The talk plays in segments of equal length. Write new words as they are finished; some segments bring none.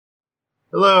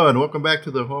Hello, and welcome back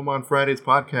to the Home on Fridays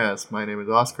podcast. My name is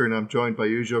Oscar, and I'm joined by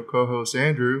usual co-host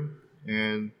Andrew,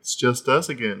 and it's just us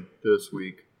again this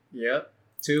week. Yep.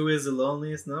 2 is the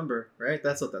loneliest number, right?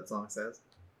 That's what that song says.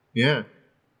 Yeah.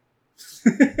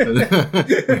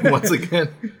 Once again,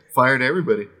 fired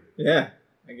everybody. Yeah.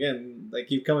 Again, they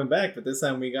keep coming back, but this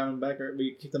time we got them back.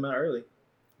 We kicked them out early.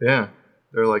 Yeah.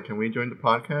 They're like, can we join the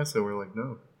podcast? And we're like,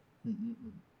 no.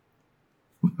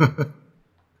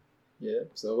 Yeah.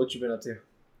 So what you been up to?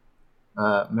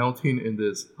 Melting in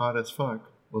this hot as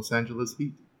fuck Los Angeles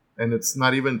heat. And it's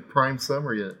not even prime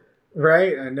summer yet.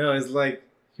 Right? I know. It's like,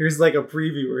 here's like a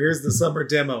preview, or here's the summer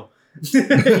demo.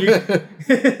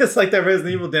 It's like that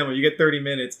Resident Evil demo. You get 30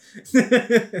 minutes.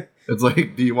 It's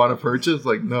like, do you want to purchase?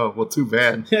 Like, no. Well, too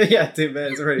bad. Yeah, too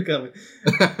bad. It's already coming.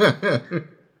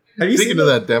 Have you Speaking of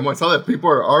that demo, I saw that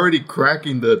people are already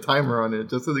cracking the timer on it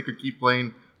just so they could keep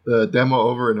playing the demo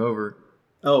over and over.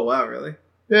 Oh, wow, really?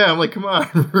 Yeah, I'm like, come on,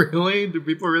 really? Do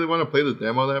people really want to play the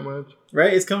demo that much?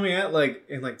 Right? It's coming out like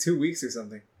in like 2 weeks or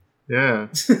something. Yeah.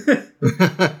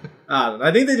 I don't know.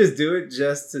 I think they just do it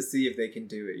just to see if they can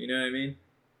do it. You know what I mean?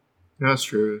 That's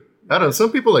true. I don't know.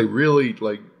 Some people like really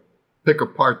like pick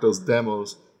apart those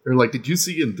demos. They're like, did you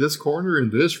see in this corner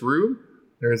in this room?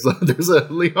 There's a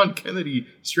Leon Kennedy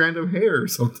strand of hair or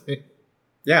something.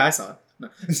 Yeah, I saw it. No.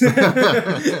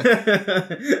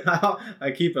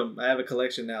 I keep them. I have a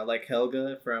collection now, like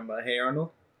Helga from Hey Arnold.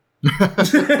 Remember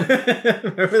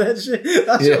that shit?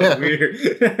 That shit was weird.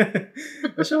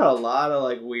 That show had a lot of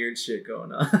like weird shit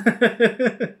going on.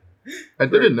 I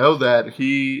didn't know that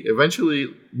he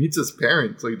eventually meets his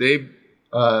parents. Like they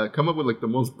come up with like the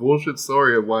most bullshit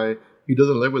story of why he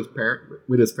doesn't live with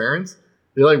his parents.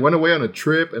 They like went away on a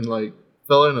trip and like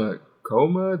fell in a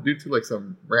coma due to like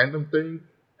some random thing.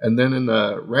 And then in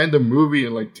a random movie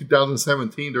in like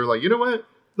 2017, they're like, you know what?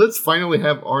 Let's finally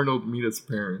have Arnold meet his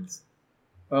parents.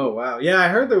 Oh, wow. Yeah, I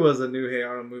heard there was a new Hey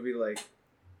Arnold movie like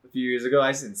a few years ago.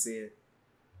 I just didn't see it.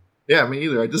 Yeah, me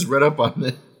either. I just read up on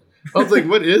it. I was like,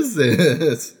 what is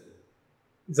this?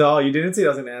 So you didn't see it? I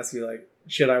was going to ask you, like,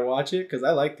 should I watch it? Because I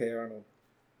like Hey Arnold.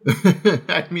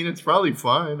 I mean, it's probably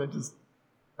fine.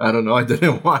 I don't know. I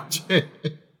didn't watch it.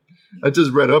 I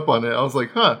just read up on it. I was like,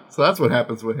 huh. So that's what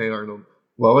happens with Hey Arnold.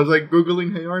 What was I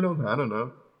Googling Hey Arnold? I don't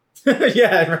know.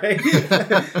 Yeah, right?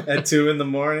 At 2 in the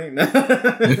morning?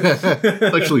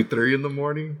 It's actually 3 in the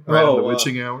morning. Right, the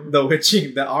witching hour.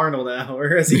 The Arnold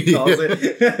hour, as he calls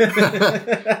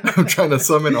it. I'm trying to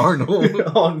summon Arnold.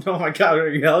 Oh, no, my God. Are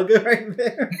you Helga right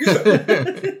there?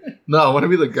 No, I want to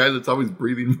be the guy that's always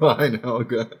breathing behind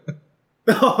Helga.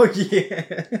 Oh,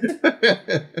 yeah.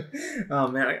 Oh,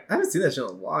 man. I haven't seen that show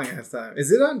in a long ass time.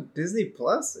 Is it on Disney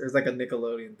Plus or is it like a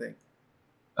Nickelodeon thing?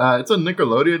 It's a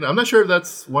Nickelodeon. I'm not sure if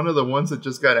that's one of the ones that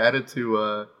just got added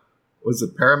to, was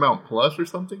it Paramount Plus or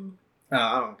something? Oh,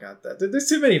 I don't got that. There's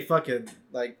too many fucking,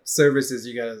 like, services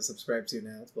you gotta subscribe to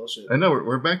now. It's bullshit. I know.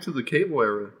 We're back to the cable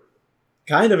era.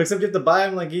 Kind of, except you have to buy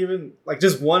them, like, even, like,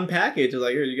 just one package.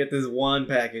 Like, here, you get this one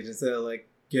package instead of, like,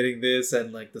 getting this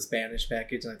and, like, the Spanish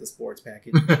package and, like, the sports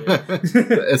package.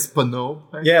 The Espanol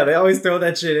package? Yeah, they always throw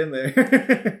that shit in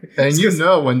there. And you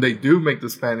know when they do make the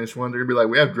Spanish one, they're going to be like,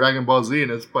 we have Dragon Ball Z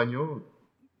in Espanol.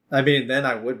 I mean, then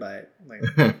I would buy it.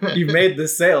 Like, you've made the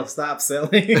sale. Stop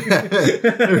selling.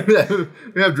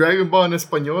 We have Dragon Ball in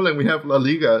Espanol and we have La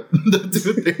Liga. The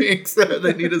two things that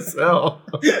they need to sell.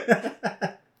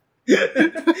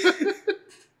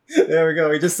 There we go.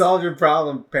 We just solved your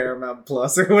problem, Paramount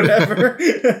Plus or whatever.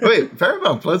 Wait,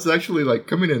 Paramount Plus is actually like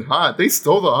coming in hot. They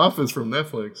stole The Office from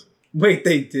Netflix. Wait,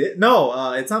 they did?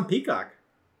 No, it's on Peacock.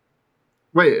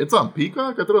 Wait, it's on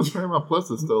Peacock? I thought it was Paramount Plus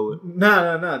that stole it.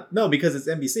 No, because it's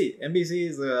NBC. NBC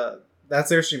is that's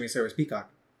their streaming service, Peacock.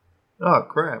 Oh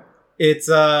crap! It's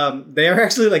they are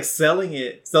actually like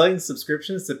selling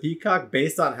subscriptions to Peacock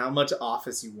based on how much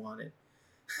Office you wanted.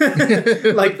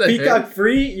 Like Peacock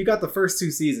free, you got the first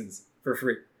 2 seasons for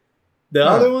free. The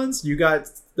other ones, you got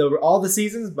all the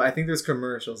seasons, but I think there's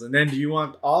commercials. And then do you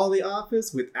want all the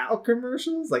Office without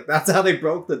commercials? Like that's how they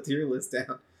broke the tier list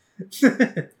down. It's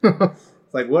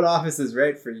like, what Office is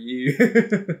right for you?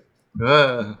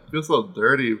 Feels so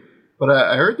dirty. But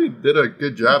I heard they did a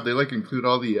good job. They like include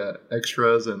all the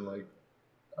extras and like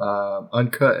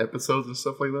uncut episodes and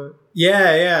stuff like that.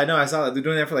 Yeah, no, I saw that. They're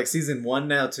doing that for like season 1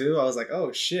 now too. I was like,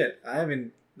 oh shit. I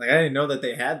didn't know that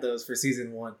they had those for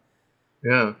season 1.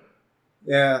 Yeah.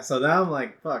 Yeah, so now I'm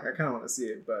like, fuck, I kind of want to see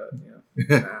it, but, you know.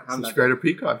 I'm subscribe to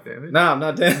Peacock, damn it. No, I'm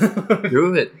not down.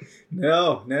 Do it.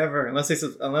 No, never. Unless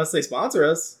they sponsor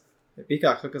us. If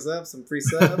Peacock, hook us up, some free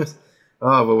subs.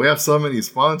 Oh, but we have so many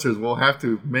sponsors, we'll have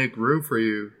to make room for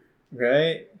you.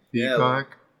 Right?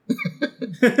 Peacock.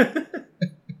 Yeah.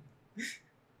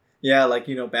 Yeah, like,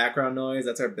 background noise.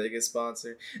 That's our biggest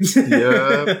sponsor.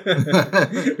 Yeah.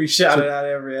 We shout it out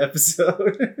every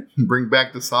episode. Bring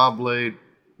back the saw blade.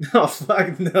 Oh,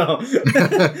 fuck no.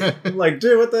 I'm like,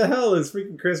 dude, what the hell is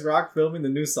freaking Chris Rock filming the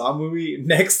new Saw movie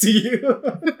next to you?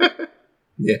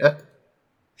 Yeah.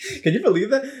 Can you believe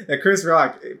that? That Chris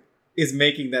Rock is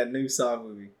making that new Saw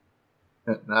movie.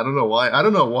 I don't know why. I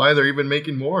don't know why they're even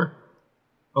making more.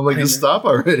 I'm like, just stop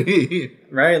already.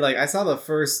 Right? Like, I saw the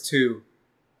first two,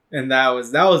 and that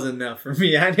was enough for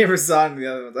me. I never saw any of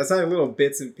the other ones. I saw little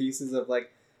bits and pieces of, like,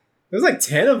 there was like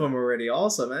 10 of them already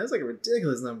also, man. It was like a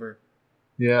ridiculous number.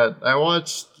 Yeah, I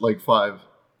watched like 5.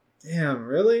 Damn,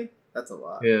 really? That's a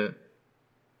lot. Yeah.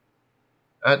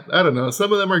 I don't know.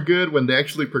 Some of them are good when they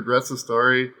actually progress the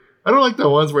story. I don't like the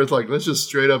ones where it's like, let's just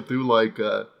straight up do like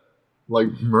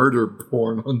murder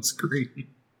porn on screen.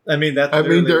 I mean, that's what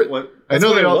it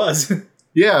was.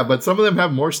 Yeah, but some of them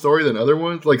have more story than other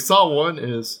ones. Like Saw 1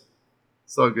 is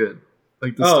so good.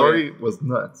 Like the story was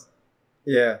nuts.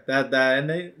 Yeah,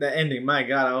 that ending, my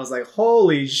God, I was like,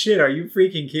 holy shit, are you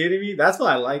freaking kidding me? That's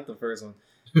why I liked the first one.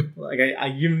 Like,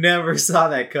 you never saw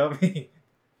that coming. It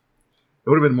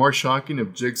would have been more shocking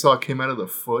if Jigsaw came out of the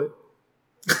foot.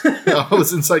 I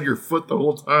was inside your foot the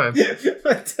whole time.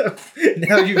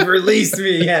 Now you've released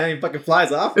me. Yeah, and he fucking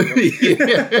flies off.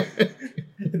 Yeah.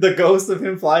 The ghost of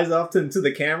him flies off into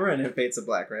the camera and it fades to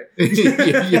black, right?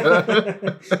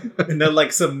 Yeah. And then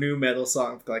like some new metal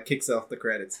song like kicks off the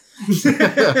credits.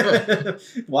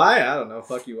 Why? I don't know.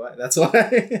 Fuck you. Why? That's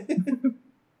why.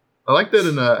 I like that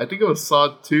in I think it was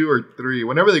Saw 2 or 3.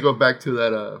 Whenever they go back to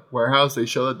that warehouse, they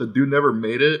show that the dude never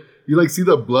made it. You like see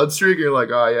the blood streak, and you're like,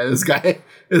 oh yeah, this guy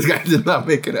did not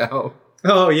make it out.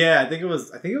 Oh yeah, I think it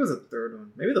was the third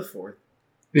one, maybe the fourth.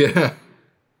 Yeah.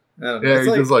 I don't know. Yeah,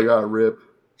 he's just like, oh, rip.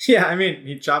 Yeah, I mean,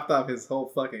 he chopped off his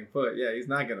whole fucking foot. Yeah, he's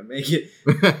not gonna make it.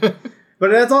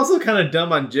 But that's also kind of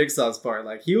dumb on Jigsaw's part.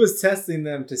 Like, he was testing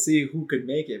them to see who could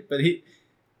make it, but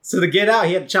so to get out,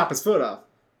 he had to chop his foot off.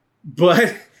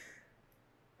 But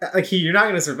like, you're not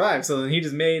gonna survive. So then he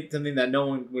just made something that no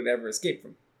one would ever escape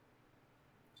from.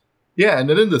 Yeah, and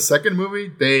then in the second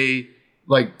movie, they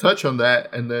like touch on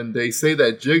that, and then they say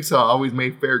that Jigsaw always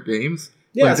made fair games.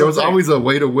 Yeah, like, there was always a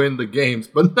way to win the games,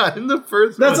 but not in the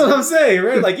first one. That's what I'm saying,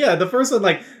 right? Like, yeah, the first one,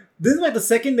 like, this is like the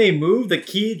second they moved, the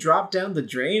key dropped down the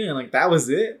drain, and like that was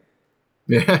it.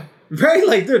 Yeah. Right?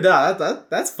 Like, dude,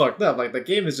 that's fucked up. Like, the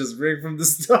game is just rigged from the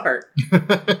start.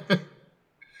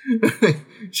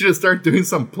 Should have started doing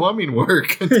some plumbing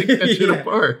work and take that shit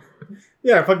apart.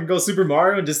 Yeah, fucking go Super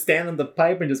Mario and just stand on the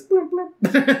pipe and just boom, boom.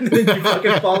 And then you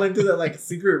fucking fall into that like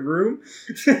secret room.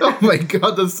 Oh my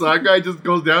God, the saw guy just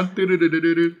goes down.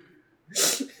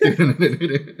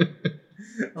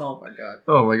 Oh my God.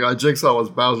 Oh my God, Jigsaw was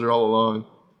Bowser all along.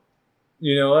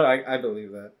 You know what? I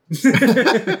believe that.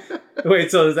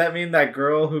 Wait, so does that mean that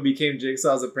girl who became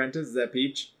Jigsaw's apprentice, is that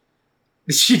Peach?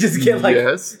 Did she just get like,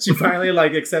 yes. She finally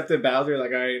like accepted Bowser, like,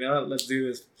 all right, you know what? Let's do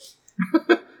this.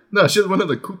 No, she's one of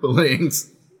the Koopalings.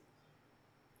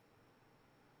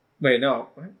 Wait, no.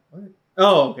 What?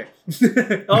 Oh, okay.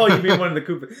 Oh, you mean one of the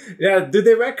Koopa. Yeah, did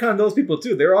they retcon those people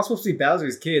too? They were all supposed to be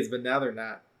Bowser's kids, but now they're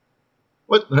not.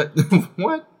 What?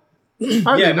 What?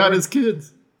 How are they not his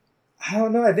kids? I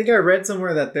don't know. I think I read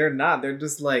somewhere that they're not. They're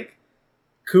just like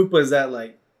Koopas that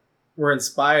like were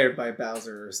inspired by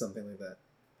Bowser or something like that.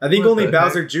 I think only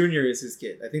Bowser Jr. is his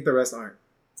kid. I think the rest aren't.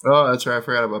 Oh, that's right. I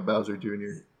forgot about Bowser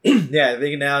Jr. Yeah, I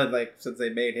think now, like, since they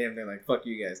made him, they're like, fuck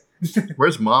you guys.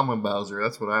 Where's Mama Bowser?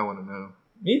 That's what I want to know.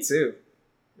 Me too.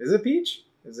 Is it Peach?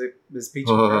 Is Peach?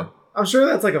 I'm sure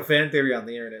that's like a fan theory on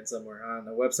the internet somewhere, on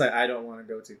a website I don't want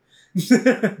to go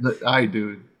to. I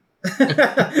do.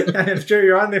 I'm sure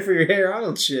you're on there for your Hey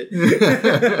Arnold shit.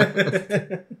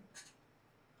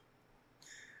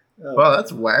 Oh. Wow,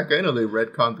 that's whack. I know they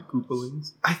retconned the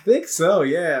Koopalings. I think so,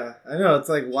 yeah. I know, it's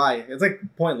like, why? It's like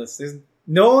pointless.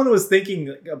 No one was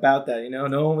thinking about that, you know?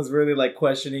 No one was really like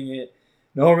questioning it.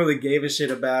 No one really gave a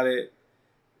shit about it.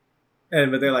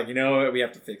 But they're like, you know what? We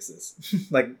have to fix this.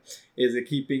 Like, is it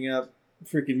keeping up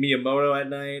freaking Miyamoto at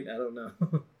night? I don't know.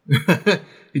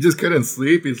 He just couldn't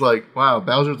sleep. He's like, wow,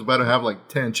 Bowser's about to have like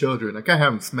 10 children. I can't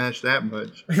have him smash that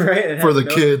much. Right? For the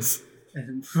kids.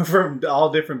 And from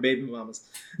all different baby mamas.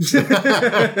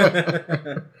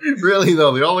 Really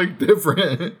though, they all look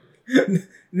different.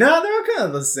 No, they're all kind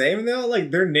of the same. They're all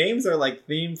like, their names are like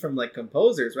themed from like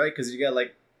composers, right? Because you got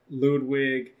like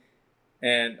Ludwig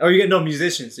and you got no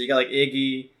musicians. So you got like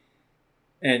Iggy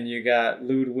and you got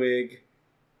Ludwig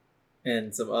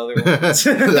and some other ones.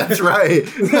 That's right.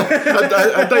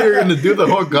 I thought you were going to do the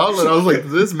whole gauntlet. I was like,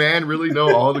 does this man really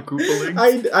know all the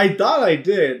Koopalings? I thought I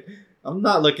did. I'm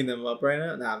not looking them up right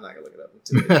now. No, I'm not gonna look it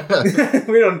up.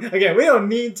 we don't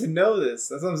need to know this.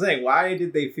 That's what I'm saying. Why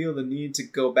did they feel the need to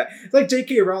go back? It's like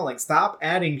J.K. Rowling. Stop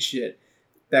adding shit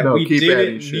that we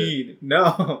didn't need.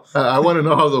 No. I want to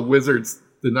know how the wizards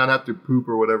did not have to poop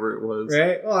or whatever it was.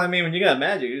 Right? Well, I mean, when you got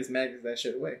magic, you just magic that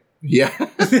shit away. Yeah.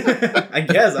 I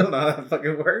guess. I don't know how that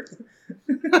fucking works.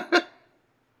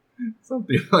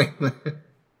 Something like that.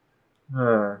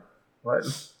 Why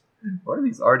are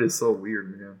these artists so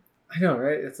weird, man? I know,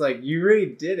 right? It's like, you really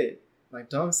did it. Like,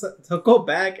 don't go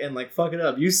back and, like, fuck it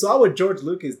up. You saw what George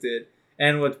Lucas did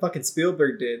and what fucking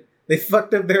Spielberg did. They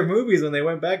fucked up their movies when they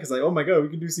went back. It's like, oh my god, we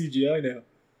can do CGI now.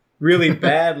 Really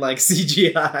bad, like,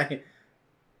 CGI.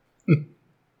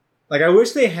 Like, I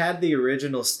wish they had the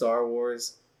original Star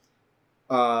Wars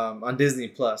on Disney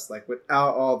Plus, like,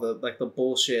 without all the, like, the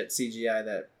bullshit CGI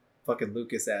that fucking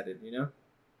Lucas added, you know?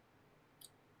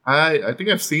 I think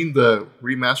I've seen the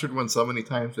remastered one so many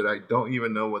times that I don't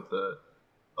even know what the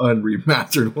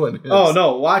unremastered one is. Oh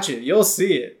no, watch it. You'll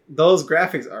see it. Those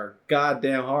graphics are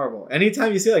goddamn horrible.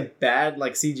 Anytime you see like bad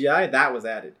like CGI, that was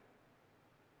added.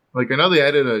 Like I know they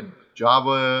added a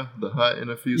Jabba the Hutt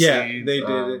in a few scenes. Yeah, they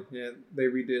did it. Yeah, they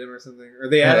redid them or something. Or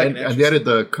they added and they added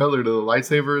the color to the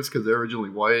lightsabers because they're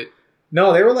originally white.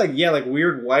 No, they were like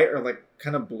weird white or like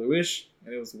kind of bluish,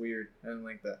 and it was weird. I didn't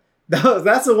like that.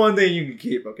 That's the one thing you can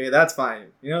keep, okay? That's fine.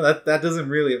 You know, that doesn't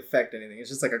really affect anything. It's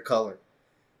just like a color.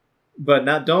 But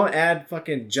don't add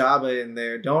fucking Jabba in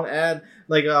there. Don't add,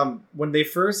 like, when they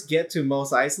first get to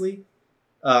Mos Eisley,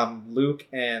 Luke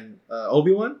and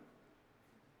Obi-Wan,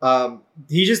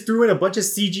 he just threw in a bunch of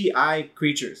CGI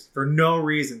creatures for no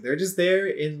reason. They're just there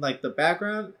in, like, the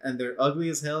background, and they're ugly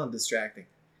as hell and distracting.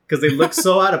 Because they look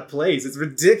so out of place. It's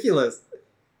ridiculous.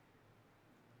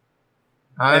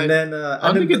 I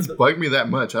don't think it's bugged me that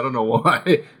much. I don't know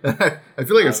why. I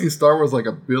feel like I've seen Star Wars like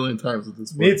a billion times at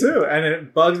this point. Me too. And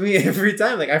it bugs me every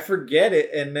time. Like I forget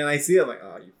it and then I see it, I'm like,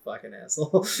 oh, you fucking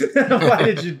asshole. What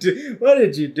did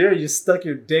you do? You stuck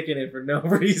your dick in it for no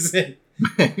reason.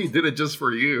 He did it just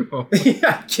for you.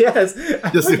 Yeah, I guess.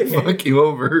 Just to fuck you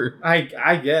over.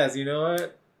 I guess. You know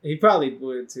what? He probably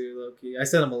would too, low-key. I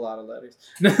sent him a lot of letters.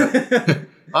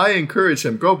 I encourage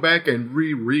him. Go back and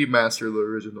remaster the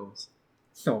originals.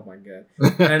 Oh my god.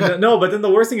 And no, but then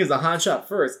the worst thing is the Han shot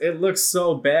first. It looks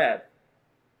so bad.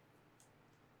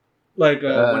 Like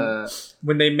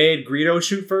when they made Greedo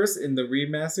shoot first in the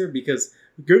remaster because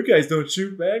good guys don't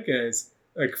shoot bad guys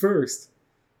like first.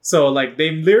 So like they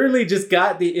literally just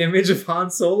got the image of Han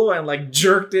Solo and like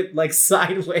jerked it like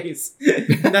sideways.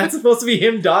 And that's supposed to be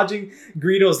him dodging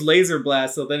Greedo's laser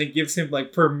blast, so then it gives him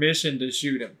like permission to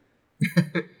shoot him.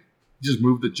 Just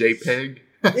move the JPEG.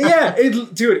 Yeah,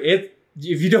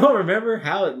 if you don't remember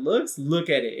how it looks, look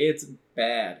at it. It's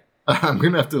bad. I'm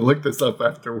going to have to look this up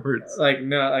afterwards. Like,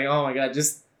 no, like, oh my god,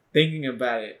 just thinking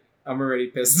about it, I'm already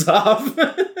pissed off.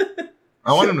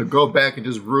 I want him to go back and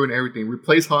just ruin everything.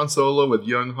 Replace Han Solo with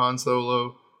young Han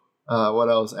Solo. What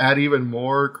else? Add even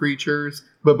more creatures.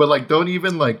 But like, don't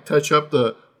even, like, touch up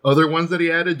the other ones that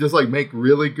he added. Just, like, make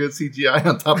really good CGI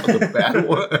on top of the bad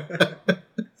one.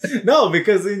 No,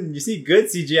 because then you see good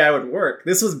CGI would work.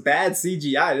 This was bad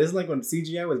CGI. This is like when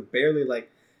CGI was barely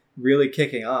like really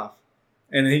kicking off.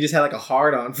 And then he just had like a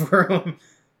hard on for him.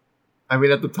 I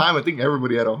mean, at the time, I think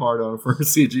everybody had a hard on for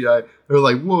CGI. They were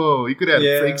like, whoa, you could add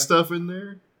fake stuff in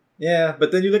there? Yeah,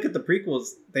 but then you look at the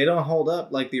prequels, they don't hold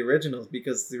up like the originals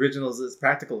because the originals is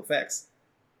practical effects.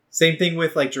 Same thing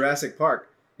with like Jurassic Park.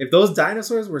 If those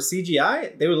dinosaurs were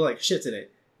CGI, they would look like shit today.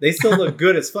 They still look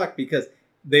good as fuck because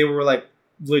they were like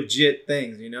legit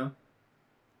things, you know?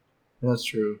 That's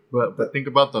true. But think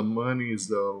about the monies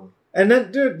though. And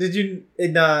then, dude,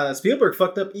 Spielberg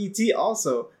fucked up E.T.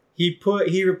 also.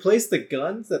 He replaced the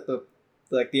guns that the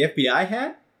FBI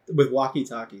had with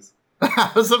walkie-talkies.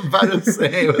 I was about to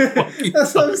say with walkie-talkies.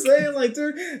 That's what I'm saying. Like,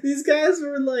 dude, these guys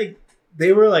were like,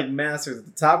 they were like masters at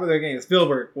the top of their game.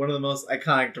 Spielberg, one of the most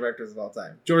iconic directors of all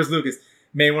time. George Lucas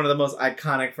made one of the most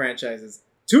iconic franchises.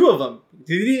 Two of them.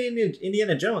 He did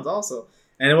Indiana Jones also.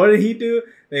 And what did he do?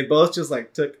 They both just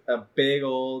like took a big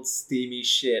old steamy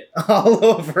shit all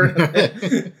over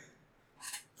it.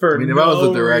 I mean, if I was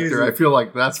a director, reason. I feel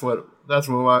like that's what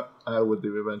I would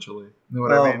do eventually. You know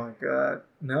what I mean? Oh my god,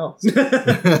 no!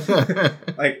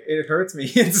 Like it hurts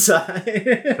me inside.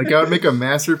 Like I would make a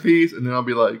masterpiece, and then I'll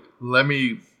be like, "Let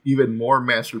me even more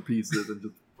masterpieces and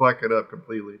just fuck it up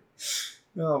completely."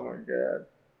 Oh my god!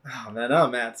 Oh man, oh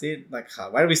man. See, like,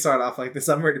 why do we start off like this?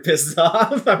 I'm already pissed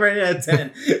off. I'm already at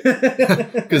 10.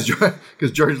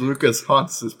 Because George Lucas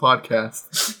haunts his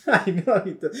podcast. I know,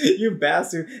 you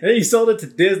bastard. And then you sold it to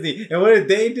Disney. And what did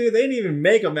they do? They didn't even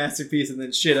make a masterpiece and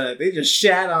then shit on it. They just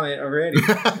shat on it already.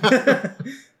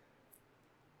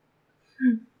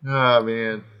 Oh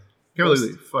man, can't believe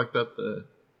they fucked up the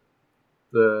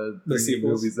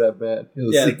sequels. movies that bad.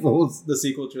 The sequels, the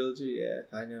sequel trilogy. Yeah,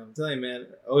 I know. I'm telling you, man.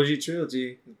 OG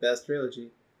trilogy, the best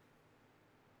trilogy.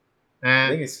 I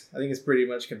think it's pretty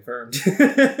much confirmed.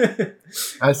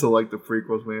 I still like the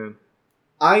prequels, man.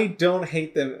 I don't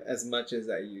hate them as much as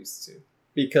I used to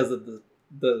because of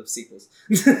the sequels.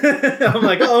 I'm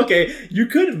like, oh, okay, you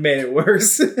could have made it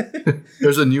worse.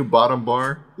 There's a new bottom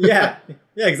bar. Yeah,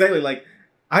 exactly. Like,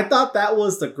 I thought that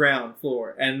was the ground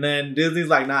floor. And then Disney's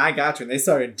like, nah, I got you. And they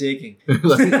started digging.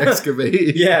 Like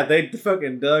excavate. Yeah, they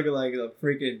fucking dug like a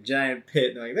freaking giant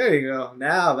pit. And like, there you go.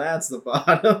 Now that's the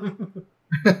bottom.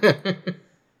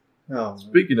 Oh,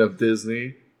 speaking of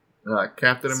Disney,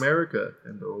 Captain America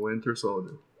and the Winter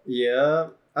Soldier. Yeah.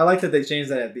 I like that they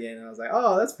changed that at the end. I was like,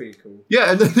 oh, that's pretty cool.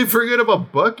 Yeah, and then they forget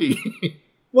about Bucky.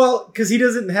 Well, because he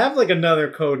doesn't have like another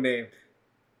code name.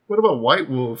 What about White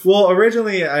Wolf? Well,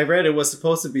 originally I read it was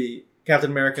supposed to be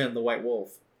Captain America and the White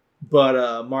Wolf,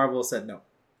 but Marvel said no.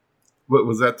 What,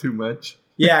 was that too much?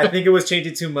 Yeah, I think it was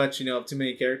changing too much. Of too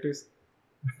many characters.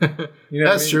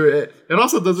 That's true. It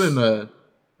also doesn't.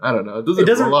 I don't know. It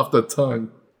doesn't roll off the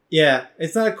tongue. Yeah,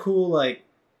 it's not a cool like.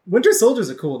 Winter Soldier's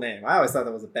a cool name. I always thought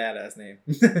that was a badass name.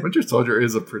 Winter Soldier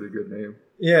is a pretty good name.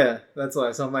 Yeah, that's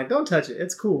why. So I'm like, don't touch it.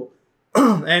 It's cool.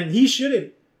 And he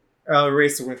shouldn't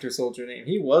erase the Winter Soldier name.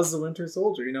 He was the Winter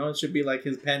Soldier. It should be like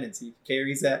his penance. He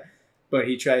carries that, but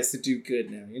he tries to do good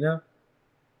now.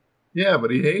 Yeah, but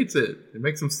he hates it. It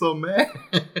makes him so mad.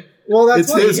 Well,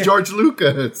 that's it's George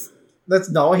Lucas.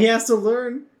 He has to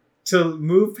learn to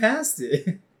move past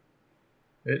it.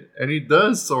 And he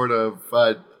does sort of.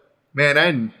 Man, I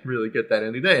didn't really get that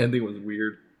ending. That ending was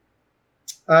weird.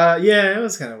 Yeah, it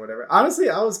was kind of whatever. Honestly,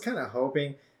 I was kind of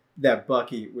hoping that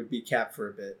Bucky would be Cap for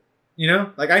a bit.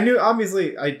 Like I knew,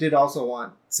 obviously, I did also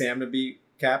want Sam to be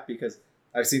Cap because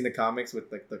I've seen the comics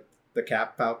with like the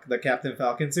Captain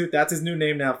Falcon suit. That's his new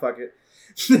name now. Fuck it.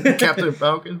 Captain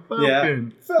Falcon. Yeah,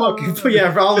 Falcon.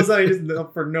 Yeah, for all of a sudden,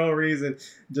 just for no reason,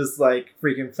 just like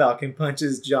freaking Falcon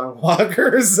punches John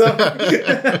Walker. So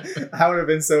I would have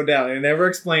been so down. They never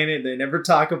explain it. They never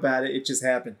talk about it. It just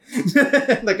happened,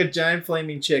 like a giant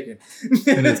flaming chicken.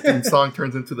 And his theme song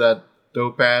turns into that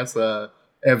dope ass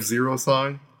F-Zero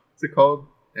song. What's it called?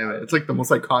 Yeah, it's like the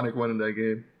most iconic one in that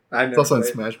game. It's also in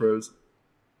Smash Bros.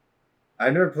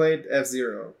 I've never played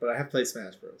F-Zero, but I have played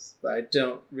Smash Bros. But I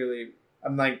don't really.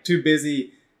 I'm like too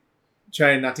busy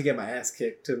trying not to get my ass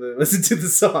kicked to listen to the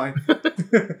song.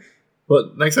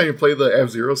 But next time you play the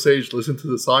F-Zero stage, listen to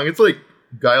the song. It's like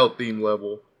Guile theme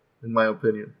level, in my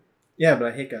opinion. Yeah, but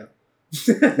I hiccup.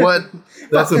 What?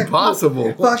 That's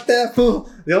impossible. Fuck that fool.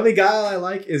 The only Guile I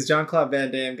like is Jean-Claude Van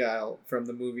Damme Guile from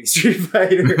the movie Street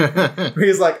Fighter. Where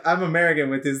he's like, I'm American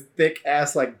with his thick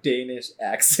ass like Danish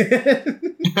accent.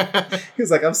 He's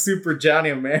like, I'm super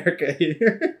Johnny America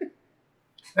here.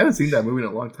 I haven't seen that movie in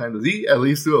a long time. Does he at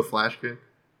least do a flash kick?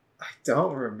 I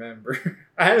don't remember.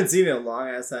 I haven't seen it in a long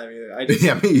ass time either.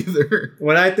 Yeah, me either.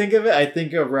 When I think of it, I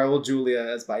think of Raul Julia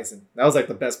as Bison. That was like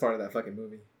the best part of that fucking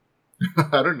movie.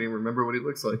 I don't even remember what he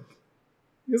looks like.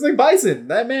 He's like Bison.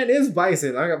 That man is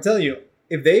Bison. I'm telling you,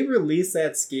 if they release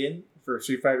that skin for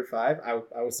Street Fighter V, I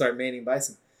would start manning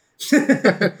Bison.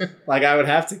 Like I would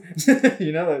have to.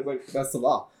 Like that's the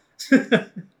law.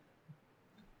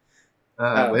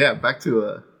 Yeah, back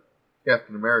to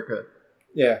Captain America.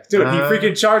 Yeah, dude, he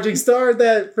freaking charging starred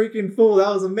that freaking fool. That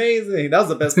was amazing. That was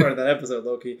the best part of that episode,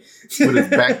 Loki. With his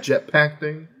back jetpack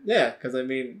thing? Yeah, because I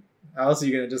mean, how else are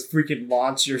you going to just freaking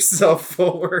launch yourself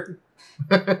forward?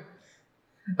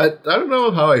 I don't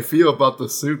know how I feel about the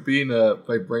suit being a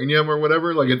vibranium or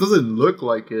whatever. Like, it doesn't look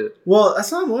like it. Well,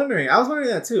 that's what I'm wondering. I was wondering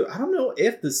that too. I don't know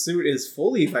if the suit is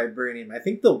fully vibranium. I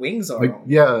think the wings are.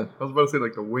 Yeah, I was about to say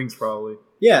like the wings probably.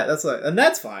 Yeah, and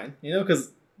that's fine.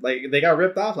 Because like they got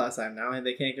ripped off last time now, and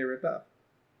they can't get ripped off.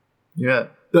 Yeah,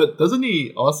 doesn't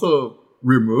he also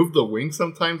remove the wings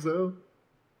sometimes though?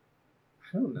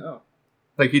 I don't know.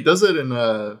 Like he does it in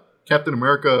Captain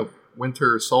America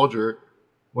Winter Soldier.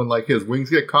 When like his wings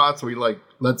get caught, so he like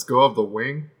lets go of the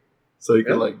wing, so he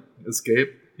can like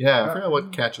escape. Yeah, I forgot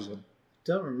what catches him.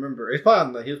 Don't remember. He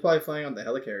was probably flying on the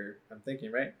helicarrier. I'm thinking,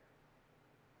 right?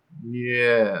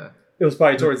 Yeah. It was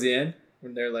probably towards the end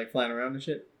when they're like flying around and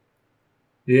shit.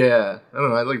 Yeah, I don't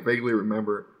know. I like vaguely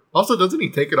remember. Also, doesn't he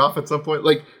take it off at some point?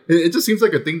 Like it just seems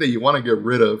like a thing that you want to get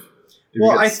rid of. if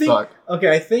Well, you I get stuck.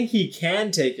 I think he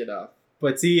can take it off,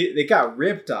 but see, it got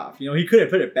ripped off. You know, he couldn't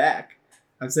put it back.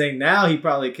 I'm saying now he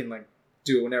probably can like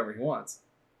do it whenever he wants.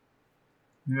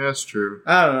 Yeah, that's true.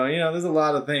 I don't know. You know, there's a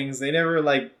lot of things. They never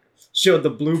like showed the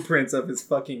blueprints of his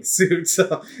fucking suit,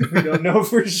 so we don't know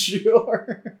for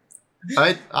sure.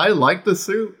 I like the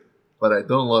suit, but I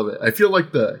don't love it. I feel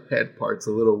like the head part's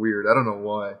a little weird. I don't know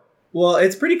why. Well,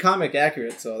 it's pretty comic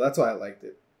accurate, so that's why I liked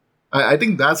it. I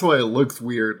think that's why it looks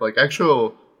weird. Like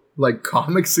actual like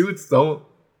comic suits don't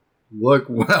look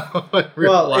well in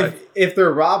real life. If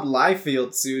they're Rob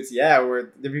Liefeld suits, yeah.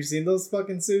 Have you seen those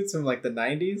fucking suits from like the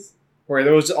 90s? Where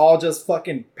there was all just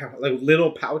fucking like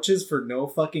little pouches for no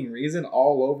fucking reason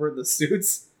all over the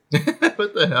suits.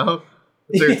 What the hell?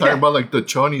 They're talking about like the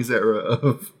Chonies era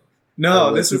of.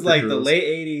 No, this is like the late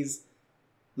 80s,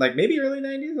 like maybe early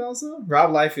 90s also.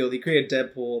 Rob Liefeld, he created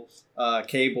Deadpool,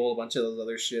 Cable, a bunch of those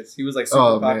other shits. He was like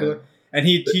super popular. Man. And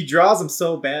he draws them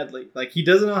so badly. Like he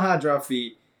doesn't know how to draw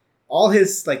feet. All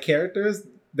his like characters,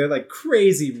 they're like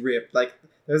crazy ripped. Like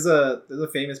there's a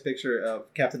famous picture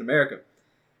of Captain America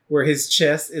where his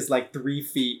chest is like 3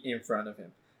 feet in front of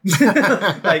him.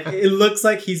 Like it looks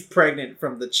like he's pregnant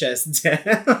from the chest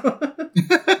down.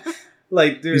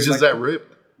 Like dude, he's just like, that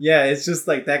ripped. Yeah, it's just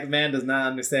like that man does not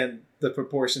understand the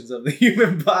proportions of the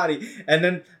human body. And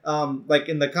then like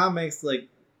in the comics, like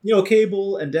you know,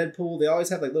 Cable and Deadpool, they always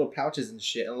have like little pouches and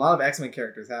shit. And a lot of X-Men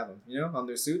characters have them, you know, on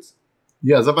their suits.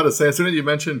 Yeah, I was about to say, as soon as you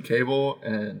mentioned Cable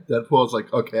and Deadpool, I was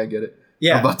like, okay, I get it.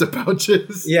 Yeah. About the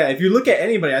pouches. Yeah, if you look at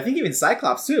anybody, I think even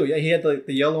Cyclops too. Yeah, he had like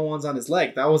the yellow ones on his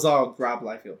leg. That was all Rob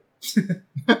Liefeld.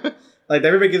 Like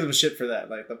everybody gives him shit for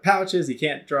that. Like the pouches, he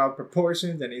can't draw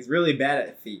proportions, and he's really bad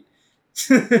at feet.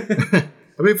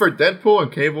 I mean, for Deadpool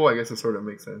and Cable, I guess it sort of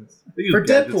makes sense. For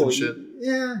Deadpool, shit.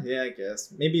 Yeah, I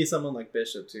guess. Maybe someone like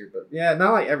Bishop too, but yeah,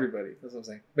 not like everybody. That's what I'm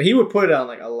saying. But he would put it on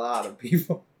like a lot of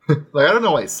people. Like, I don't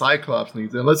know why Cyclops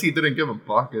needs it, unless he didn't give him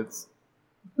pockets.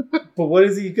 But what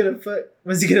is he gonna put?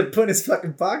 What's he gonna put in his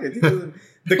fucking pocket?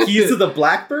 The keys to the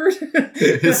Blackbird?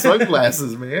 His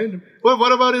sunglasses, man.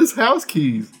 What about his house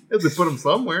keys? He has to put them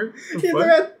somewhere.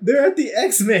 Yeah, they're at the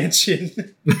X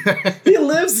Mansion. He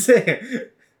lives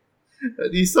there.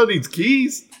 He still needs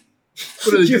keys.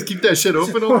 What, do they just keep that shit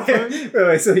open all the time?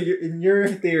 Wait, so in your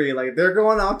theory, like, they're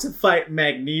going out to fight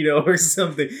Magneto or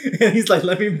something, and he's like,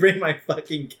 let me bring my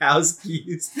fucking cow's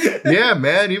keys. Yeah,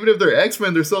 man, even if they're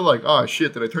X-Men, they're still like, oh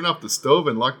shit, did I turn off the stove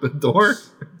and lock the door?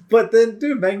 But then,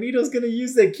 dude, Magneto's gonna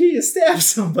use that key to stab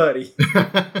somebody.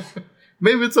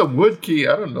 Maybe it's a wood key,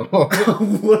 I don't know. A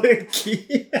wood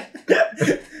key?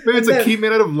 Maybe it's a key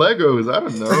made out of Legos. I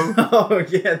don't know. Oh,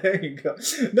 yeah, there you go.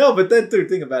 No, but then, dude,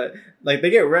 think about it. Like, they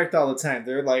get wrecked all the time.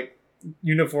 They're, like,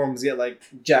 uniforms get, like,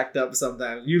 jacked up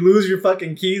sometimes. You lose your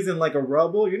fucking keys in, like, a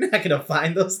rubble. You're not going to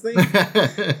find those things.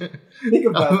 Think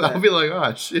about that. I'll be like,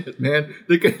 oh, shit, man.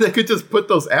 They could just put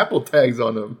those Apple tags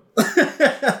on them.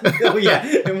 Oh, yeah.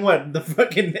 In what, the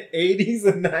fucking 80s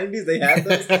and 90s they had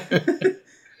those?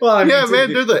 Well, I mean, yeah,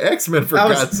 man, they're the X-Men, for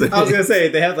God's sake. I was going to say,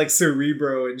 they had, like,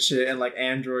 Cerebro and shit, and, like,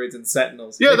 androids and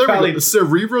sentinels. Yeah, they're probably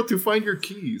Cerebro to find your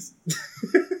keys.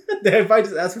 If I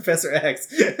just ask Professor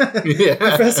X, yeah.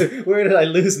 Professor, where did I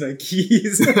lose my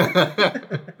keys?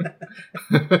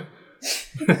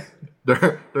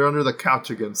 They're under the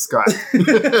couch again, Scott.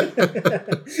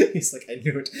 He's like, I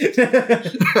knew it.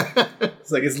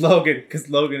 It's like, it's Logan, because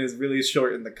Logan is really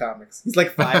short in the comics. He's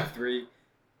like 5'3".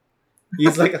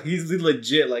 He's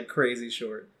legit like crazy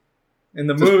short. In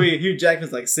the movie, Hugh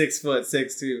Jackman's like 6 foot,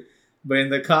 6'2", but in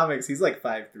the comics, he's like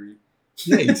 5'3".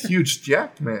 Yeah, he's huge,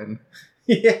 jacked, man.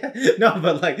 Yeah, no,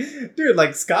 but like, dude,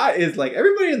 like Scott is like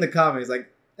everybody in the comics, like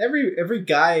every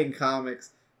guy in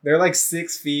comics, they're like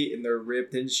 6 feet and they're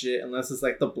ripped and shit, unless it's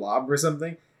like the Blob or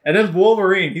something. And then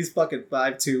Wolverine, he's fucking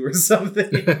 5'2" or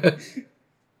something.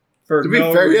 To be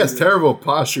fair, he has terrible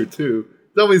posture too.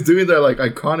 He's always doing that like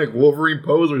iconic Wolverine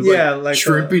pose where he's like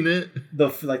shrimping it. The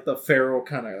feral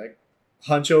kind of like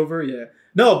hunch over, yeah.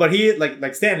 No, but he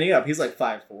like standing up, he's like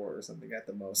 5'4" or something at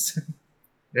the most.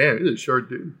 Damn, he's a short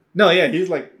dude. No, yeah, he's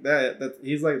like that.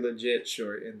 He's like legit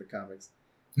short in the comics.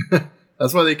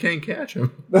 That's why they can't catch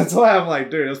him. That's why I'm like,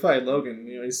 dude, that's probably Logan.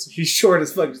 You know, he's short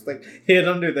as fuck. Just like hid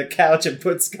under the couch and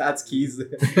put Scott's keys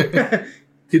there.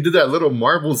 He did that little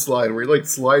marble slide where he like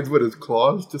slides with his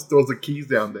claws, just throws the keys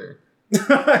down there.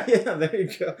 Yeah, there you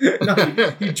go. No,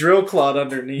 he drill clawed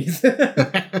underneath. Drill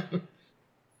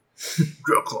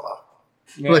claw.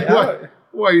 Man, like,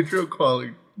 why are you drill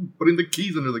clawing? Putting the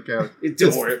keys under the couch.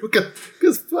 Don't worry.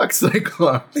 Because fuck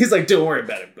Cyclops. He's like, don't worry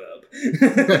about it, bub.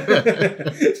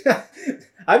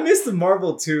 I miss the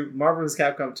Marvel vs.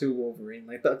 Capcom 2 Wolverine.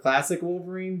 Like the classic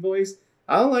Wolverine voice.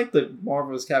 I don't like the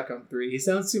Marvel's Capcom 3. He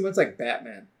sounds too much like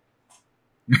Batman.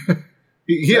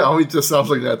 He always just sounds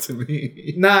like that to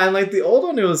me. Nah, and like the old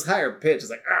one, it was higher pitch. It's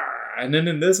like, ah. And then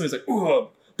in this one, he's like,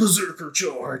 oh, Berserker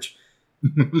Charge.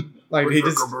 Like he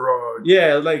just,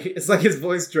 yeah, like it's like his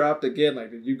voice dropped again. Like,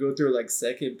 did you go through like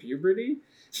second puberty?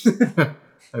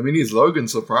 I mean, he's Logan,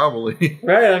 so probably.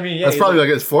 Right, I mean, yeah. That's probably like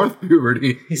his fourth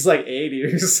puberty. He's like 80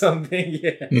 or something,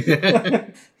 yeah.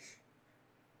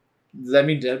 Does that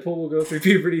mean Deadpool will go through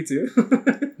puberty too?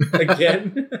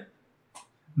 Again?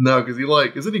 No, because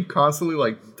isn't he constantly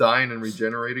like dying and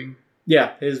regenerating?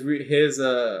 Yeah, his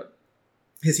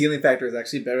healing factor is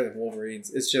actually better than Wolverine's.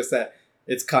 It's just that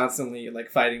it's constantly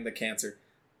like fighting the cancer.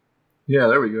 Yeah,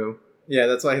 there we go. Yeah,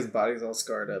 that's why his body's all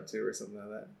scarred up too, or something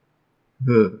like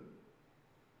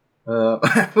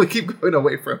that. We keep going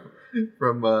away from.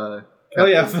 About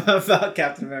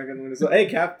Captain America and the Winter Soldier. Hey,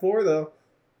 Cap 4 though,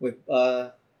 with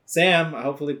Sam.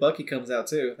 Hopefully Bucky comes out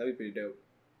too. That'd be pretty dope.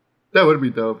 That would be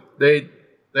dope. They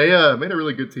made a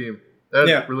really good team.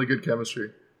 They had really good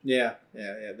chemistry. Yeah.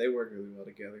 They work really well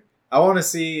together. I want to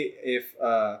see if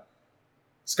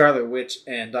Scarlet Witch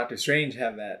and Doctor Strange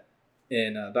have that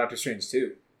in Doctor Strange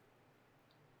 2.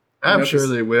 I'm sure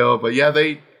they will, but yeah,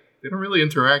 they don't really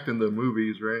interact in the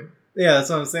movies, right? Yeah, that's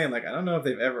what I'm saying. Like, I don't know if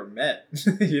they've ever met,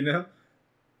 you know?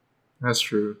 That's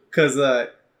true. Because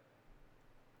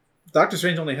Doctor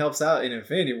Strange only helps out in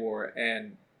Infinity War,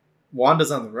 and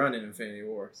Wanda's on the run in Infinity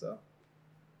War, so.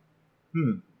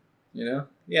 You know?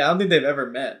 Yeah, I don't think they've ever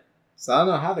met. So I don't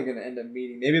know how they're going to end up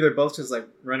meeting. Maybe they're both just like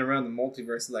running around the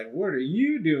multiverse like, what are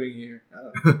you doing here? I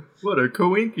don't know. What a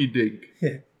coinky dink.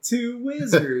 Two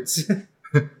wizards.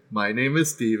 My name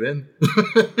is Steven.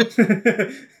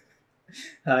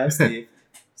 Hi, I'm Steve.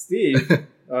 Steve?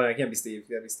 Oh, it can't be Steve.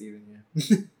 It gotta be Steven,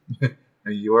 yeah.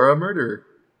 And you are a murderer.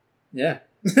 Yeah.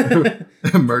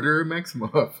 Murderer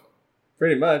Maximoff.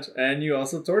 Pretty much. And you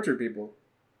also torture people.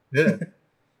 Yeah.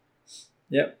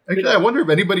 Yep. Actually, I wonder if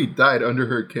anybody died under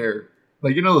her care.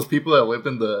 Like, you know those people that lived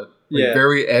in the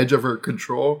very edge of her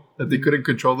control, that they couldn't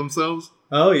control themselves?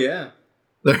 Oh, yeah.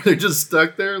 They're just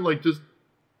stuck there, like, just,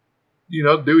 you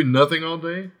know, doing nothing all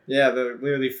day? Yeah, they're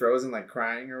literally frozen, like,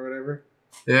 crying or whatever.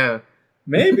 Yeah.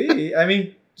 Maybe. I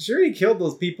mean, sure, he killed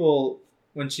those people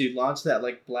when she launched that,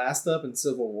 like, blast up in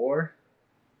Civil War.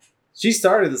 She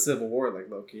started the Civil War, like,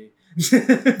 low-key.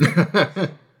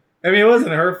 I mean, it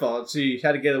wasn't her fault. She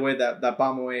had to get away that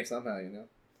bomb away somehow, you know.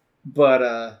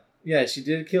 But, yeah, she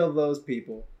did kill those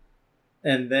people.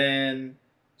 And then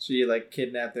she, like,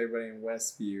 kidnapped everybody in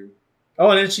Westview. Oh,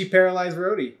 and then she paralyzed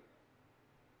Rhodey.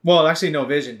 Well, actually, no,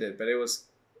 Vision did, but it was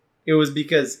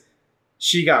because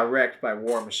she got wrecked by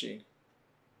War Machine.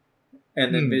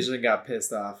 And then Vision got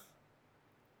pissed off.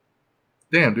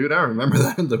 Damn, dude, I remember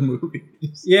that in the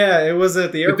movies. Yeah, it was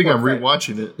at the airport. Good thing I'm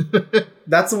rewatching it.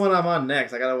 That's the one I'm on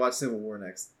next. I gotta watch Civil War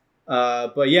next.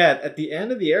 But yeah, at the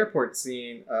end of the airport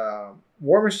scene,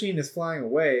 War Machine is flying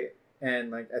away, and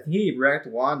like I think he wrecked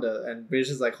Wanda, and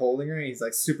Vision's like holding her, and he's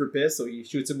like super pissed, so he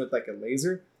shoots him with like a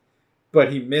laser,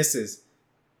 but he misses,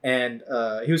 and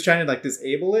he was trying to like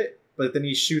disable it, but then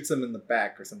he shoots him in the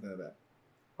back or something like that.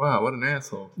 Wow, what an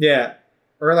asshole! Yeah,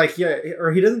 or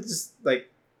he doesn't just like.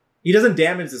 He doesn't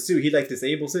damage the suit. He like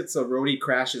disables it, so Rhodey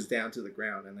crashes down to the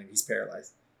ground, and then he's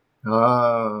paralyzed. Yeah.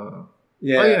 Oh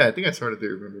yeah, I think I started to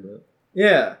remember that.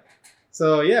 Yeah.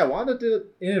 So yeah, Wanda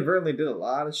inadvertently did a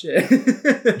lot of shit.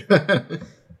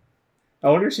 I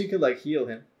wonder if she could like heal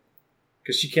him,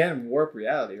 because she can warp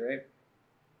reality, right?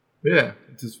 Yeah,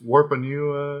 just warp a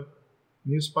new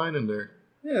spine in there.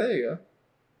 Yeah, there you go.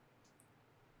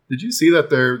 Did you see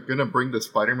that they're gonna bring the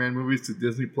Spider-Man movies to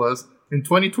Disney Plus in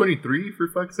 2023? For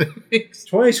fuck's sake!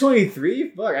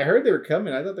 2023? Fuck! I heard they were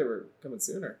coming. I thought they were coming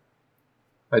sooner.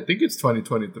 I think it's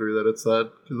 2023 that it said,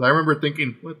 because I remember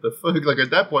thinking, "What the fuck?" Like at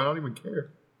that point, I don't even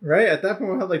care. Right at that point,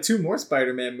 we'll have like 2 more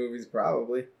Spider-Man movies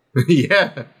probably.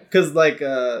 Yeah, because like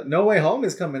No Way Home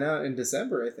is coming out in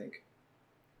December, I think.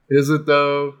 Is it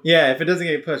though? Yeah, if it doesn't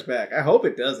get pushed back, I hope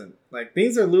it doesn't. Like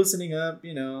things are loosening up,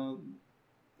 you know,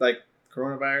 like.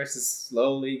 Coronavirus is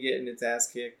slowly getting its ass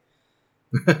kicked.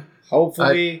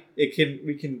 Hopefully, they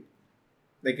can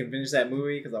finish that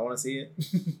movie because I want to see it.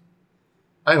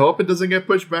 I hope it doesn't get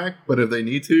pushed back, but if they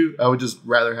need to, I would just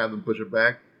rather have them push it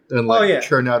back than like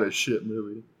churn out a shit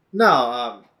movie.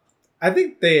 No, I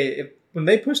think when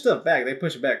they push stuff back, they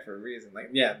push it back for a reason.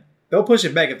 Like, yeah, they'll push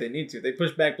it back if they need to. They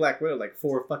pushed back Black Widow like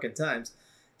 4 fucking times.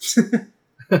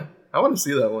 I want to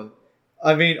see that one.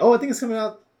 I mean, I think it's coming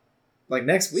out. Like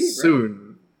next week,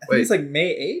 soon. Right? I think it's like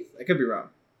May 8th. I could be wrong.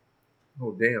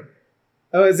 Oh damn!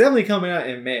 Oh, it's definitely coming out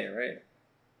in May, right?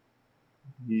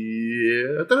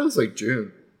 Yeah, I thought it was like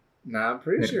June. Nah, I'm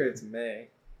pretty sure it's May.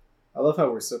 I love how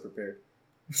we're so prepared.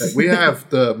 We have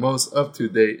the most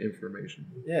up-to-date information.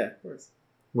 Yeah, of course.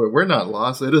 We're not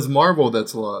lost. It is Marvel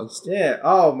that's lost. Yeah.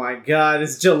 Oh my God.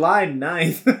 It's July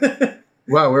 9th.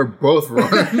 Wow, we're both wrong.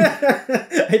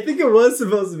 I think it was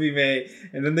supposed to be May,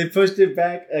 and then they pushed it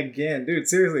back again. Dude,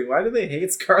 seriously, why do they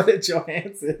hate Scarlett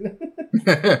Johansson?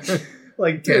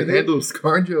 Like, can't handle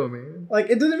ScarJo, man. Like,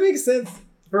 it doesn't make sense.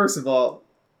 First of all,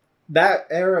 that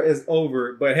era is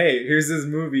over, but hey, here's this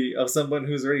movie of someone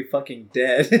who's already fucking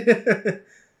dead.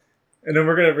 And then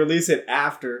we're going to release it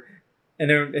after. And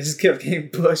then it just kept getting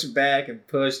pushed back and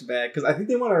pushed back. Because I think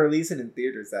they want to release it in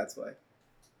theaters, that's why.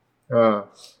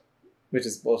 Which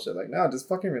is bullshit. Like, no, just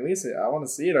fucking release it. I want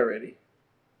to see it already.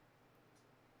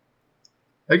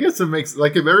 I guess it makes...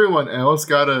 Like, if everyone else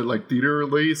got a, like, theater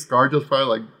release, ScarJo's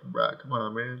probably like, bruh, come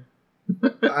on, man.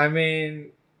 I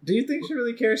mean, do you think she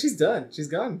really cares? She's done. She's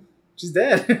gone. She's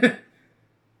dead.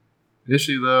 Is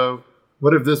she, though?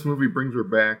 What if this movie brings her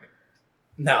back?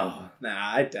 No.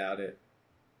 Nah, I doubt it.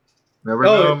 Never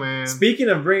know, man. Speaking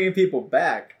of bringing people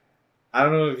back, I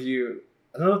don't know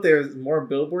if there's more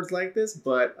billboards like this,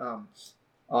 but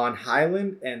on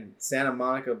Highland and Santa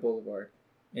Monica Boulevard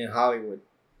in Hollywood,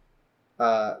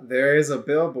 there is a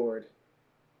billboard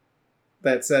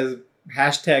that says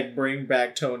 #bring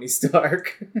back Tony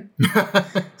Stark.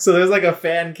 So there's like a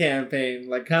fan campaign,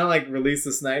 like kind of like release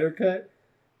the Snyder Cut,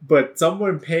 but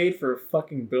someone paid for a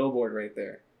fucking billboard right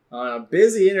there on a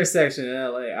busy intersection in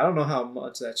LA. I don't know how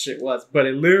much that shit was, but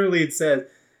it said,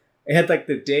 it had like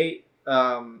the date,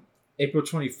 April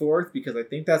 24th, because I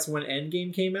think that's when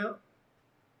Endgame came out.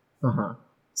 Uh-huh.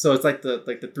 So it's like the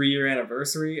 3-year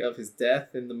anniversary of his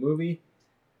death in the movie.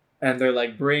 And they're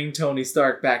like, bring Tony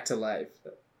Stark back to life.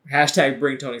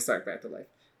 #bring Tony Stark back to life.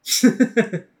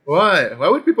 Why? Why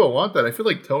would people want that? I feel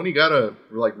like Tony got a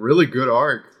like really good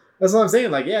arc. That's what I'm saying.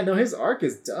 Like, yeah, no, his arc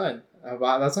is done. That's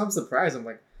why I'm surprised. I'm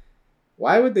like,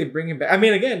 why would they bring him back? I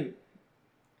mean, again,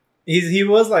 he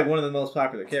was like one of the most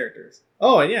popular characters.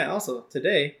 Oh, and yeah, also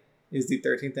today is the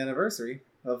 13th anniversary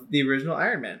of the original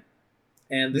Iron Man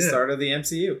and the start of the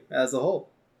MCU as a whole.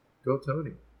 Go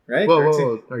Tony. Right?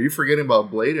 Whoa. Are you forgetting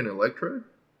about Blade and Elektra?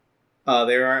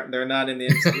 They're not in the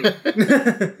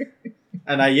MCU.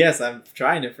 And I'm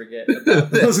trying to forget about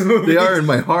those movies. They are in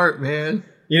my heart, man.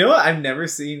 You know what? I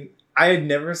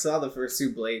never saw the first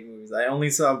 2 Blade movies. I only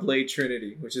saw Blade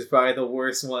Trinity, which is probably the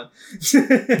worst one.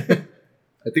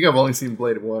 I think I've only seen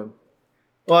Blade 1.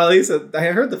 Well, at least I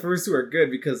heard the first 2 are good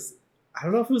because I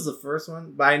don't know if it was the first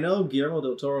one, but I know Guillermo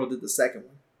del Toro did the second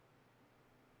one.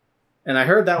 And I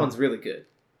heard that one's really good.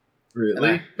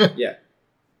 Really? Yeah.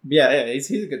 Yeah,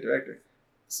 he's a good director.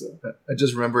 So I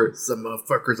just remember some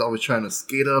motherfuckers always trying to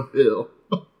skate uphill.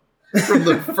 From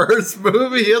the first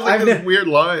movie, he has like this weird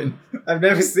line. I've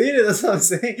never seen it, that's what I'm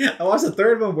saying. I watched the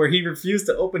third one where he refused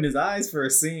to open his eyes for a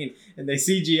scene, and they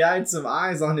CGI'd some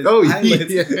eyes on his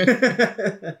eyelids.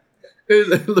 Yeah.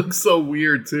 It looks so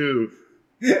weird, too.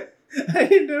 I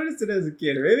didn't notice it as a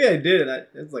kid, or maybe I did.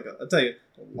 It's like, I'll tell you,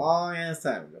 a long-ass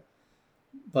time ago.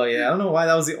 But yeah, I don't know why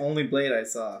that was the only Blade I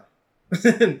saw.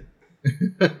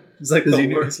 It's like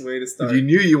the worst way to start. You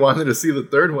knew you wanted to see the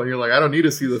third one. You're like, I don't need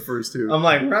to see the first 2. I'm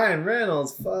like, Ryan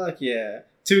Reynolds, fuck yeah.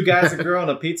 2 guys, a girl in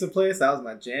a pizza place. That was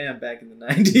my jam back in the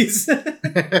 90s.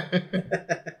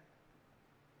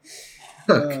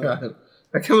 Oh, God.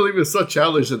 I can't believe it's so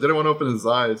childish that they didn't want to open his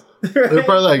eyes. Right? They're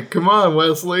probably like, come on,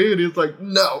 Wesley. And he's like,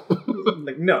 no.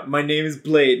 Like, no, my name is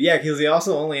Blade. Yeah, because he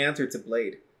also only answered to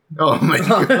Blade. Oh, my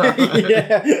God.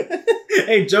 Yeah.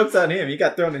 Hey, joke's on him. He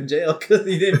got thrown in jail because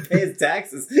he didn't pay his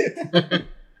taxes.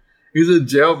 He's in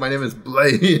jail. My name is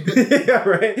Blade. Yeah,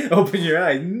 right? Open your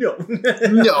eyes. No.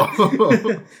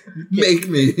 No. Make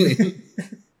me.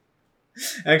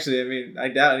 Actually, I mean, I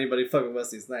doubt anybody fucking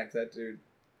Wesley Snipes. That dude.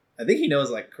 I think he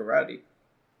knows, like, karate.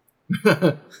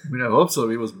 I mean, I hope so.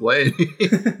 He was Blade.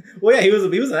 Well, yeah, he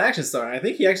was an action star. And I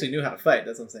think he actually knew how to fight.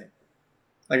 That's what I'm saying.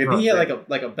 Like, I think he had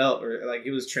like a belt, or like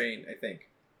he was trained, I think.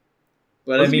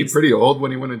 But Wasn't he pretty old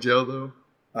when he went to jail, though?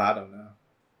 I don't know.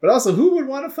 But also, who would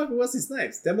want to fuck with Wesley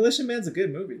Snipes? Demolition Man's a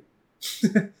good movie.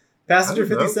 Passenger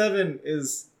 57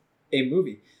 is a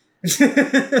movie.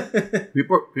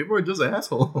 People are just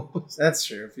assholes. That's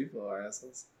true. People are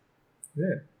assholes.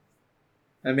 Yeah.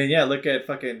 I mean, yeah, look at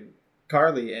fucking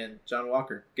Carly and John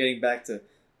Walker. Getting back to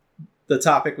the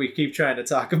topic we keep trying to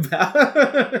talk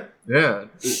about. Yeah.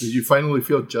 Did you finally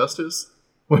feel justice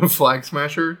when Flag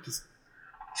Smasher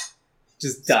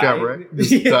just died? Got right?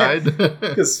 Just died?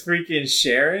 Because freaking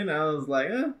Sharon, I was like,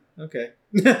 okay.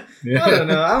 Yeah. I don't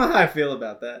know how I feel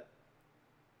about that.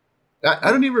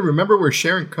 I don't even remember where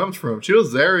Sharon comes from. She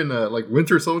was there in like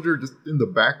Winter Soldier, just in the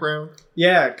background.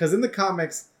 Yeah, because in the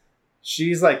comics,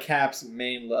 she's like Cap's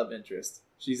main love interest.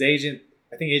 She's Agent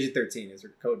 13 is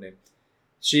her code name.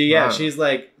 She's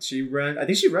like I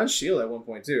think she runs Shield at one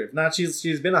point too. If not,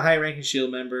 she's been a high ranking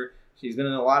Shield member. She's been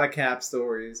in a lot of Cap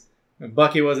stories. When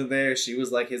Bucky wasn't there, she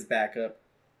was like his backup.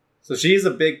 So she's a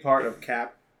big part of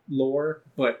Cap lore,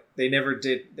 but they never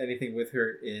did anything with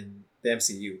her in the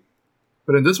MCU.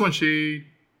 But in this one, she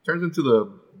turns into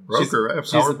the broker, right?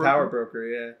 She's the power broker,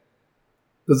 yeah.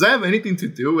 Does that have anything to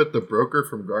do with the broker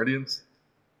from Guardians?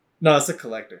 No, it's a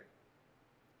collector.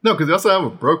 No, because they also have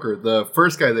a broker, the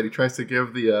first guy that he tries to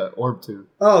give the orb to.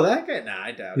 Oh, that guy? Nah,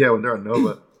 I doubt it. Yeah, when they're on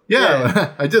Nova.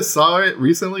 Yeah. I just saw it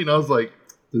recently, and I was like,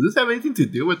 does this have anything to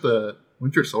do with the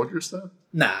Winter Soldier stuff?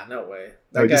 Nah, no way.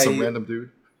 That guy, just some random dude.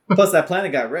 Plus, that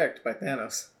planet got wrecked by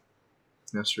Thanos.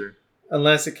 That's true.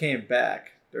 Unless it came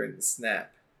back during the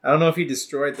snap. I don't know if he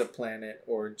destroyed the planet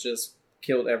or just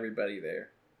killed everybody there.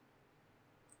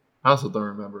 I also don't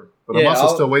remember. But I'm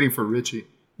also still waiting for Richie.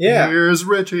 Yeah. Here's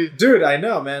Richie. Dude, I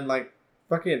know, man. Like,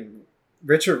 fucking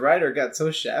Richard Rider got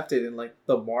so shafted in, like,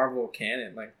 the Marvel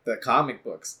canon, like, the comic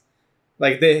books.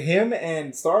 Like, him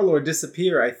and Star-Lord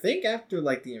disappear, I think, after,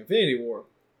 like, the Infinity War.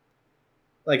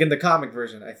 Like, in the comic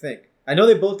version, I think. I know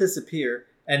they both disappear,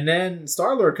 and then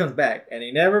Star-Lord comes back, and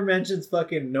he never mentions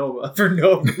fucking Nova for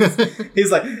no reason.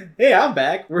 He's like, hey, I'm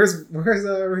back. Where's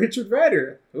Richard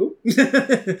Rider? Who?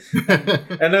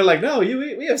 And they're like, no,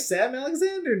 we have Sam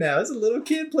Alexander now. It's a little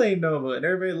kid playing Nova, and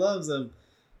everybody loves him.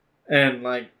 And,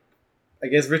 like, I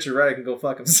guess Richard Rider can go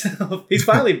fuck himself. He's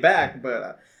finally back,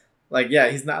 but, yeah,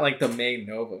 he's not, like, the main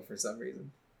Nova for some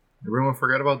reason. Everyone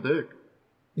forgot about Dick.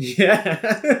 Yeah.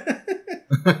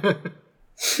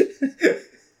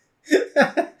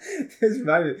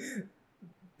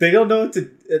 They don't know what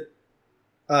to.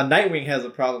 Nightwing has a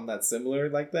problem that's similar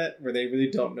like that, where they really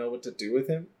don't know what to do with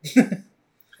him.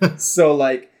 So,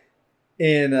 like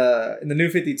in the New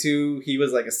 52, he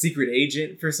was like a secret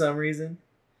agent for some reason.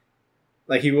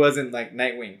 Like he wasn't like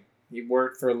Nightwing. He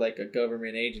worked for like a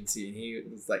government agency, and he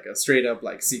was like a straight up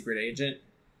like secret agent.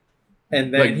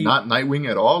 And then like not Nightwing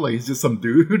at all. Like he's just some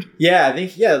dude. Yeah, I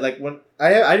think like when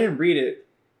I didn't read it,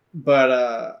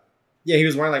 but yeah, he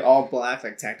was wearing like all black,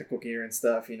 like tactical gear and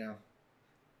stuff, you know.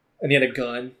 And he had a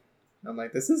gun. I'm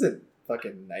like, this isn't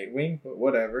fucking Nightwing, but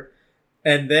whatever.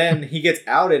 And then he gets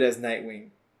outed as Nightwing.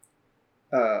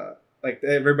 Like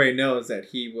everybody knows that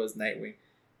he was Nightwing.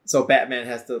 So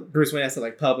Bruce Wayne has to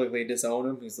like publicly disown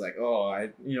him. He's like, oh,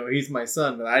 he's my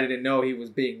son, but I didn't know he was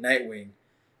being Nightwing.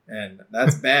 And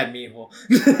that's bad, mijo.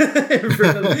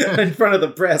 in front of the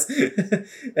press.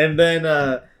 And then,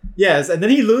 yes, and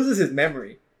then he loses his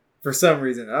memory for some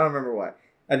reason. I don't remember why.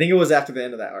 I think it was after the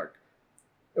end of that arc.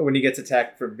 When he gets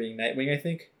attacked for being Nightwing, I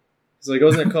think. So he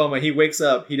goes in a coma. He wakes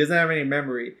up. He doesn't have any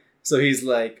memory. So he's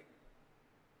like,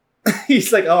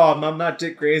 oh, I'm not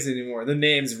Dick Grayson anymore. The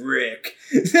name's Rick.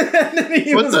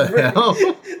 What the hell?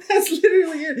 That's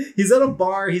literally it. He's at a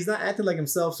bar. He's not acting like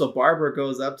himself. So Barbara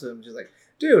goes up to him. She's like,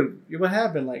 dude, what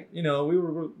happened? Like, we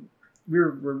were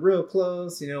real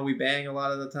close. We bang a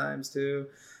lot of the times too.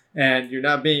 And you're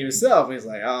not being yourself. And he's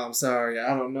like, oh, I'm sorry.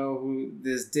 I don't know who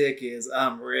this Dick is.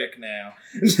 I'm Rick now.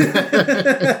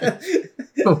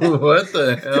 What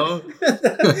the hell?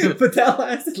 But that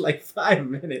lasted like 5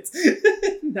 minutes.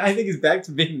 I think he's back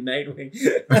to being Nightwing.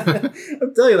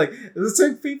 I'm telling you, like, there's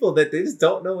certain people that they just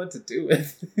don't know what to do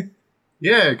with.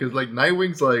 Yeah, because like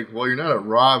Nightwing's like, well, you're not a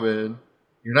Robin.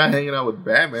 You're not hanging out with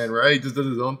Batman, right? He just does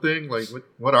his own thing. Like,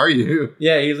 what are you?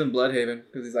 Yeah, he's in Bloodhaven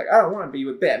because he's like, I don't want to be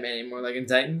with Batman anymore, like in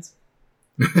Titans.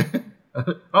 I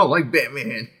don't like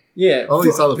Batman. Yeah, I only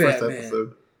saw the first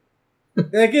episode.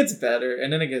 It gets better,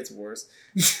 and then it gets worse.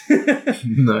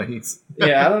 Nice.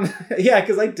 Yeah,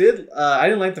 because I didn't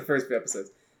like the first few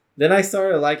episodes. Then I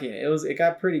started liking it. It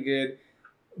got pretty good,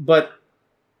 but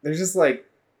there's just like,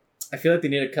 I feel like they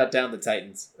need to cut down the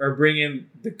Titans or bring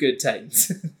in the good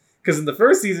Titans. Because in the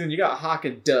first season, you got Hawk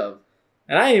and Dove.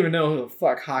 And I didn't even know who the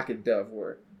fuck Hawk and Dove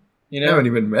were. I haven't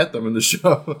even met them in the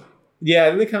show.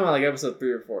 Yeah, they come out like episode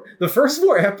 3 or 4. The first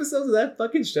 4 episodes of that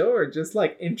fucking show are just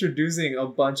like introducing a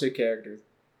bunch of characters.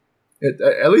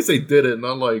 At least they did it,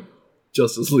 not like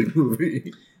Justice League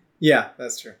movie. Yeah,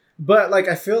 that's true. But like,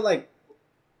 I feel like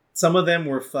some of them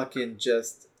were fucking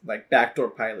just like backdoor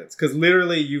pilots. Because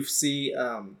literally you see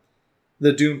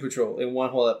the Doom Patrol in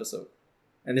one whole episode.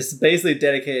 And it's basically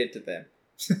dedicated to them.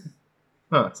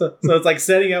 Huh. So it's like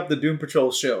setting up the Doom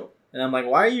Patrol show. And I'm like,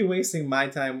 why are you wasting my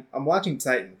time? I'm watching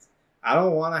Titans. I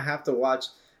don't want to have to watch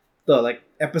the like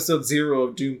episode 0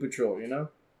 of Doom Patrol,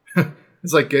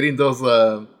 It's like getting those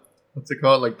what's it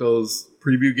called? Like those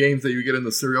preview games that you get in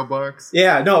the cereal box.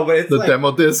 Yeah, no, but it's the like,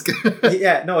 demo disc.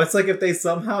 Yeah, no, it's like if they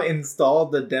somehow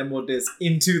installed the demo disc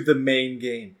into the main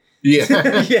game.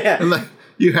 Yeah, yeah. And like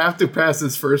you have to pass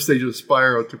this first stage of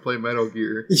Spyro to play Metal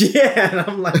Gear. Yeah, and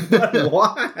I'm like, but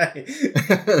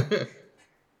why?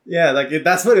 Yeah, like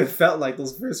that's what it felt like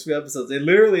those first few episodes. It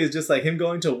literally is just like him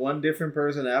going to one different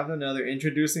person after another,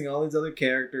 introducing all these other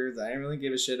characters I didn't really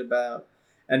give a shit about.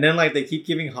 And then like they keep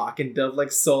giving Hawk and Dove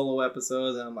like solo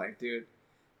episodes, and I'm like, dude,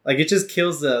 like it just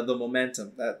kills the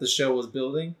momentum that the show was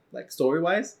building, like story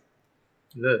wise.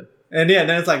 Yeah. And yeah,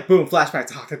 then it's like boom, flashback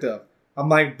to Hawk and Dove. I'm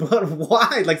like, but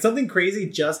why? Like something crazy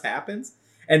just happens,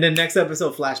 and then next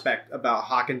episode flashback about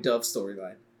Hawk and Dove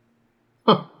storyline.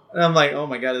 Huh. And I'm like, oh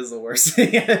my god, this is the worst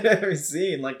thing I've ever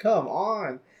seen. Like, come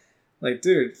on, like,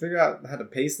 dude, figure out how to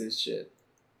pace this shit.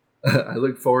 I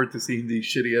look forward to seeing these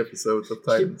shitty episodes of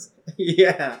Titans.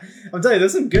 Yeah, I'm telling you,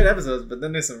 there's some good episodes, but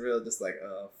then there's some real just like,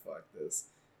 oh fuck this.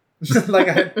 Like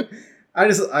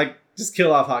I just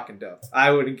kill off Hawk and Dove.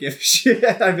 I wouldn't give a shit.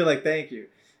 I'd be like, thank you.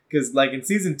 Because, like, in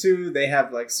Season 2, they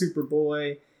have, like,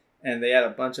 Superboy, and they had a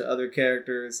bunch of other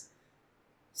characters.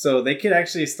 So they could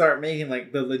actually start making,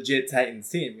 like, the legit Titans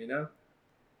team, you know?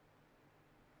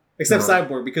 Except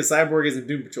Cyborg, because Cyborg is in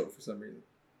Doom Patrol for some reason.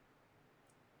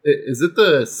 Is it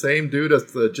the same dude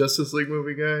as the Justice League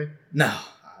movie guy? No.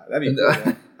 That'd be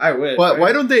cool. I wish.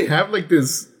 Why don't they have, like,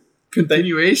 this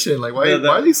continuation? Like, why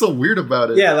are they so weird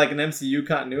about it? Yeah, like an MCU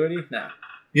continuity? Nah.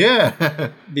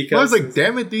 Yeah. Because I was like,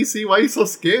 damn it, DC, why are you so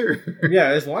scared?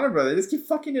 Yeah, it's Warner Brothers. They just keep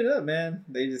fucking it up, man.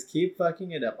 They just keep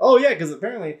fucking it up. Oh, yeah, because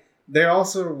apparently they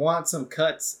also want some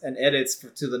cuts and edits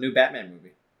to the new Batman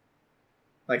movie.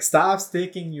 Like, stop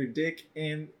sticking your dick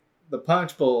in the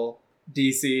punch bowl,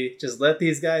 DC. Just let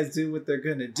these guys do what they're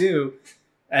going to do,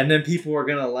 and then people are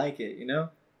going to like it, you know?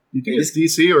 You think it's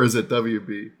DC or is it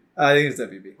WB? I think it's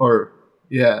WB. Or,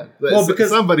 yeah. Well, because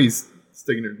somebody's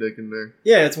sticking their dick in there.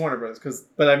 Yeah, it's Warner Bros.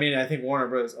 But I mean, I think Warner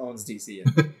Bros. Owns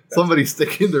DC. Somebody's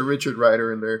sticking their Richard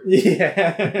Rider in there.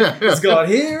 Yeah. It's going,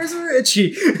 here's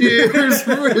Richie. Here's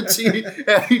Richie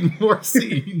adding more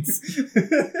scenes.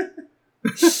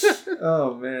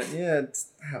 Oh, man. Yeah.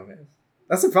 Man.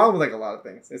 That's the problem with, like, a lot of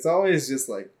things. It's always just,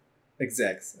 like,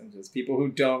 execs and just people who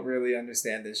don't really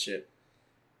understand this shit.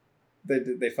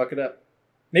 They fuck it up.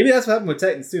 Maybe that's what happened with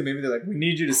Titans, too. Maybe they're like, we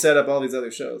need you to set up all these other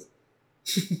shows.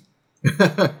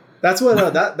 That's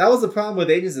what that was the problem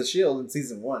with Agents of S.H.I.E.L.D. in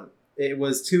season 1. It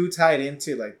was too tied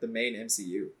into like the main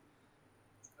MCU.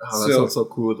 Oh, that sounds so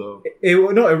cool though. It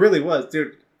really was,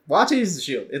 dude. Watch Agents of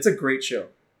S.H.I.E.L.D. It's a great show.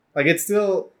 Like it's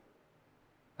still,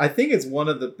 I think it's one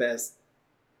of the best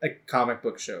like comic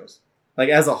book shows, like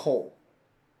as a whole.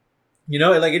 You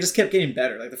know, like it just kept getting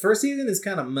better. Like the first season is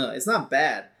kind of meh. It's not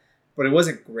bad, but it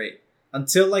wasn't great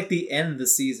until like the end of the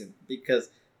season because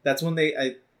that's when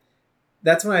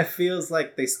that's when I feels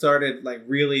like they started like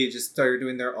really just started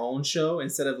doing their own show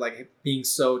instead of like being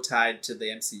so tied to the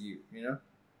MCU, you know?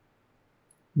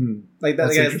 Like that.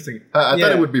 That's interesting. I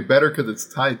thought it would be better because it's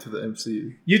tied to the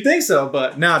MCU. You'd think so,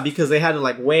 but nah, because they had to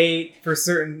like wait for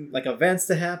certain like events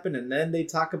to happen and then they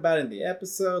talk about it in the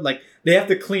episode. Like they have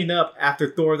to clean up after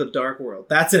Thor: The Dark World.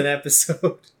 That's an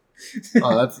episode.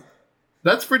 Oh,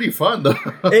 that's pretty fun though.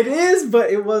 It is, but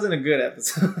it wasn't a good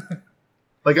episode.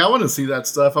 Like, I want to see that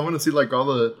stuff. I want to see, like, all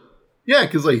the... Yeah,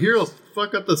 because, like, heroes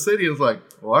fuck up the city. And it's like,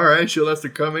 well, all right, S.H.I.E.L.D. has to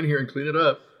come in here and clean it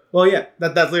up. Well, yeah,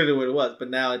 that's literally what it was. But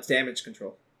now it's damage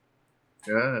control.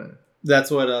 Yeah.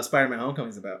 That's what Spider-Man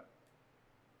Homecoming's about.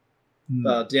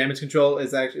 Damage control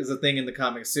is a thing in the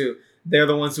comics, too. They're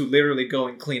the ones who literally go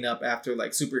and clean up after,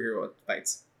 like, superhero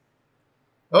fights.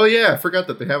 Oh, yeah, I forgot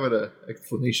that they have an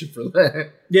explanation for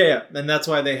that. Yeah, and that's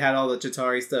why they had all the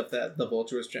Chitauri stuff that the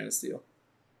Vulture was trying to steal.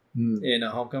 In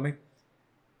Homecoming.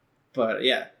 But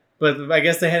yeah. But I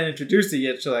guess they hadn't introduced it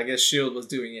yet, so I guess S.H.I.E.L.D. was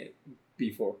doing it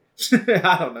before.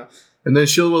 I don't know. And then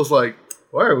S.H.I.E.L.D. was like,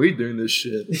 why are we doing this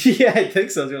shit? Yeah, I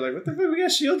think so. They're like, what the fuck? We got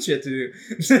S.H.I.E.L.D. shit to do.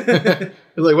 It's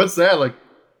like, what's that? Like,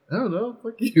 I don't know.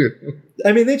 Fuck you.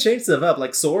 I mean, they changed stuff up.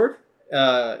 Like Sword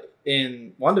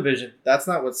in WandaVision, that's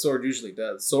not what Sword usually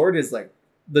does. Sword is like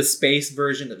the space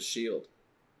version of S.H.I.E.L.D.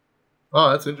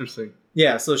 Oh, that's interesting.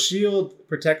 Yeah, so S.H.I.E.L.D.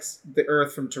 protects the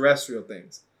Earth from terrestrial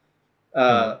things.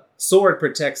 Sword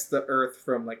protects the Earth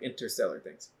from like interstellar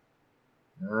things.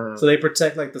 So they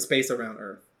protect like the space around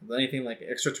Earth. Anything like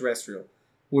extraterrestrial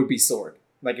would be Sword.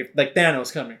 Like if like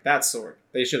Thanos coming, that's Sword.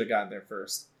 They should have gotten there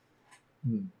first.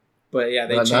 But yeah,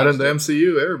 they changed not in the it.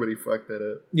 MCU. Everybody fucked that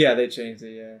up. Yeah, they changed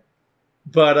it. Yeah,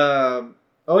 but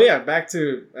oh yeah, back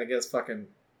to I guess fucking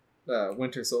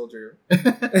Winter Soldier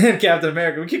and Captain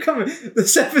America. We keep coming.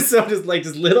 This episode is like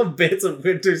just little bits of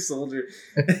Winter Soldier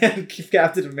and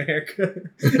Captain America.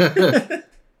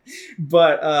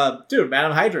 But dude,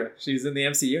 Madam Hydra, she's in the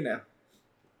MCU now.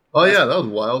 Oh yeah, that was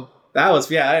wild. That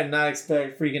was I did not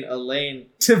expect freaking Elaine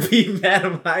to be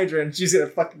Madam Hydra, and she's gonna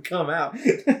fucking come out.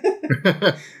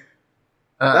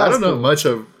 I don't know much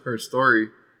of her story.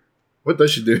 What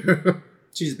does she do?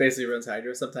 She just basically runs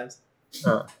Hydra sometimes.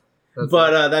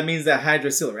 But that means that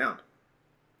Hydra's still around.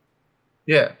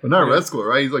 Yeah, but not Red Skull,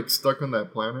 right? He's like stuck on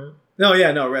that planet. No,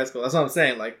 Red Skull. That's what I'm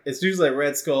saying. Like it's usually like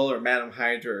Red Skull or Madam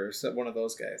Hydra or one of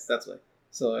those guys. That's what.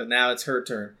 So now it's her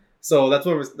turn. So that's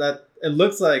what that. It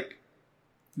looks like.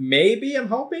 Maybe I'm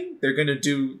hoping they're gonna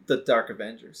do the Dark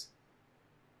Avengers.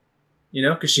 You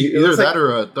know, because either that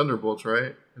or Thunderbolts,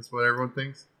 right? That's what everyone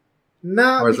thinks.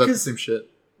 No, or is that the same shit?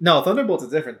 No, Thunderbolts is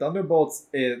different. Thunderbolts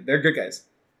they're good guys.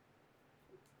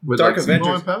 With Dark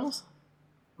Avengers and pals?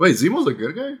 Wait, Zemo's a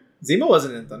good guy? Zemo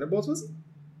wasn't in Thunderbolts, was he?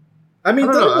 I mean,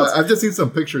 I've just seen some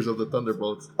pictures of the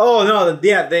Thunderbolts. Oh no,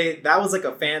 yeah, that was like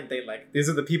a fan thing. Like these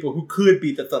are the people who could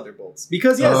be the Thunderbolts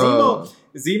because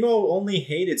Zemo only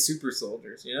hated super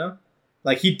soldiers. You know,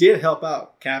 like he did help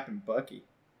out Cap and Bucky.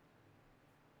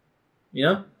 You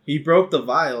know, he broke the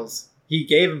vials. He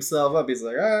gave himself up. He's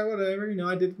like, all right, whatever. You know,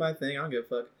 I did my thing. I don't give a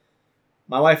fuck.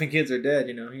 My wife and kids are dead.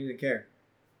 You know, he didn't care.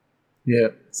 Yeah.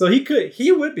 So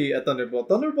he would be a Thunderbolt.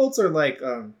 Thunderbolts are like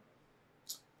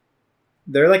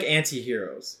they're like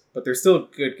anti-heroes, but they're still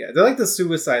good guys. They're like the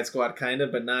Suicide Squad kind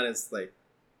of, but not as like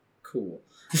cool.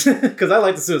 Because I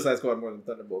like the Suicide Squad more than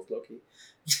Thunderbolts, low-key.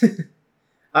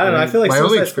 I don't know. I feel like my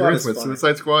Suicide only experience Squad with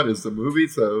Suicide Squad is the movie.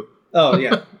 So oh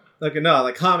yeah,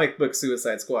 like comic book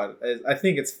Suicide Squad. I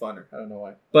think it's funner. I don't know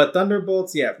why. But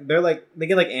Thunderbolts, yeah, they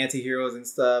get like anti-heroes and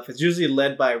stuff. It's usually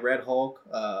led by Red Hulk,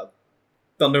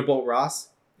 Thunderbolt Ross.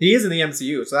 He is in the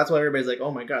MCU, so that's why everybody's like,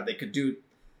 oh my god, they could do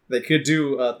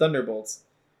Thunderbolts,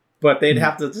 but they'd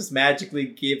have to just magically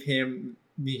give him.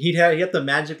 He'd have to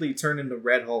magically turn into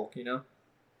Red Hulk, you know,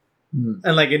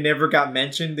 and like it never got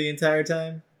mentioned the entire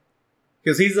time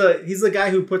because he's the guy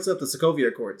who puts up the Sokovia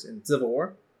Accords in Civil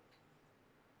War.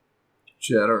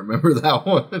 Shit, I don't remember that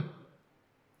one.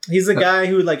 He's the guy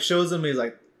who like shows him. He's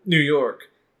like New York,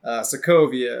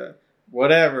 Sokovia,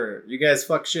 whatever. You guys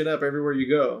fuck shit up everywhere you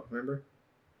go. Remember?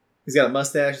 He's got a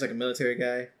mustache. He's like a military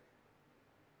guy.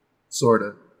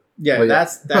 Sorta. Yeah, well,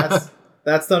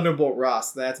 that's Thunderbolt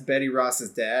Ross. That's Betty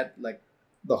Ross's dad, like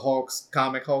the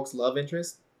comic Hulk's love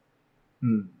interest.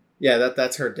 Yeah,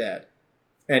 that's her dad.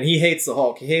 And he hates the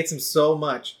Hulk. He hates him so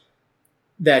much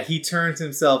that he turns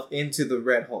himself into the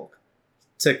Red Hulk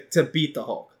to beat the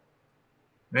Hulk.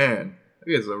 Man,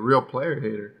 he's a real player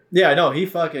hater. Yeah, I know. He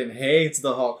fucking hates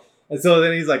the Hulk. And so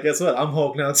then he's like, guess what? I'm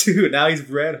Hulk now too. Now he's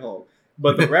Red Hulk.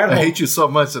 But the Red Hulk... I hate you so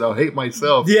much that I'll hate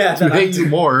myself. Yeah. To hate you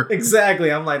more.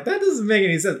 Exactly. I'm like, that doesn't make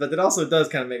any sense. But it also does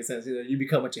kind of make sense. You know, you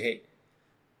become what you hate.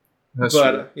 That's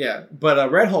true. Yeah. But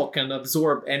Red Hulk can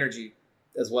absorb energy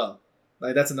as well.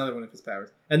 Like, that's another one of his powers.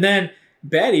 And then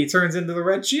Betty turns into the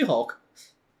Red She-Hulk.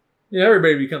 You know,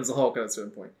 everybody becomes a Hulk at a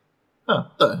certain point. Huh,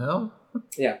 what the hell?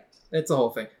 Yeah. It's a whole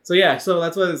thing. So yeah,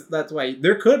 that's why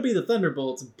there could be the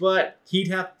Thunderbolts, but he'd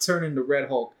have to turn into Red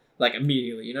Hulk like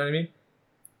immediately. You know what I mean?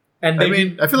 And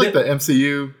I feel like the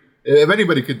MCU, if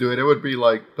anybody could do it, it would be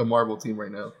like the Marvel team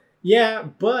right now. Yeah,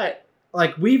 but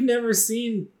like we've never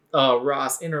seen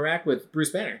Ross interact with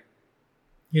Bruce Banner.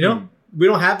 You know, we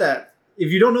don't have that.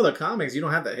 If you don't know the comics, you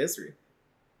don't have that history.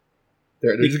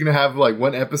 They're just gonna have like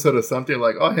one episode of something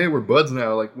like, oh hey, we're buds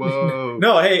now. Like, whoa.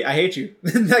 No, hey, I hate you,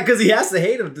 because he has to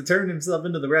hate him to turn himself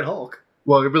into the Red Hulk.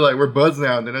 Well, it'd be like, we're buds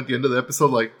now, and then at the end of the episode,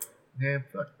 like, man,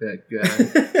 fuck that guy.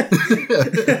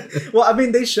 Well, I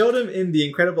mean, they showed him in the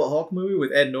Incredible Hulk movie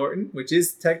with Ed Norton, which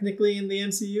is technically in the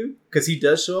MCU, because he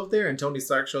does show up there, and Tony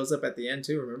Stark shows up at the end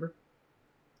too. Remember?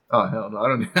 Oh hell no, I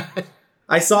don't.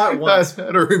 I saw it once. I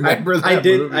don't remember that.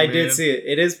 I did see it.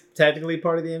 It is technically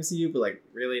part of the MCU, but like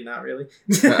really not really.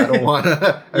 I don't want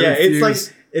to. Yeah, it's like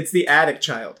it's the addict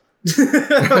child of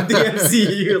the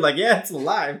MCU. Like, yeah, it's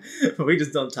alive, but we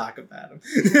just don't talk about him.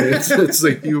 It's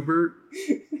like Hubert.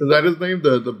 Is that his name?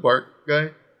 The Bart guy?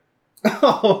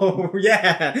 Oh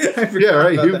yeah, I forgot. Yeah,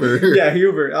 right, Hubert. That. Yeah,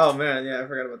 Hubert. Oh man, yeah, I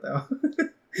forgot about that one.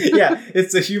 Yeah,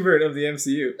 it's the Hubert of the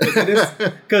MCU.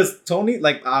 Because Tony,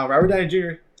 like Robert Downey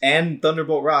Jr. and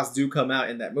Thunderbolt Ross do come out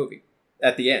in that movie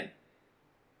at the end,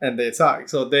 and they talk.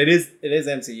 So it is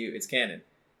MCU. It's canon,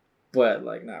 but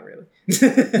like not really.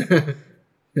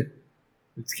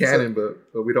 It's canon,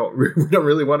 but we don't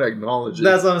really want to acknowledge it.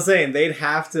 That's what I'm saying. They'd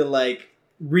have to like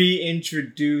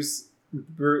reintroduce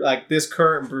like this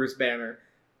current Bruce Banner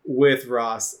with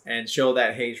Ross and show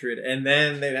that hatred, and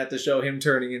then they'd have to show him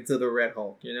turning into the Red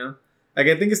Hulk, you know? Like,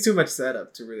 I think it's too much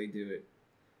setup to really do it.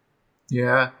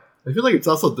 Yeah. I feel like it's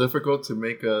also difficult to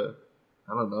make I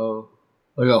don't know,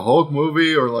 like a Hulk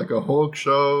movie or like a Hulk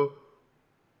show.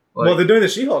 Like, Well, they're doing the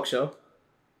She-Hulk show.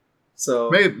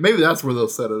 So maybe that's where they'll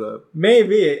set it up.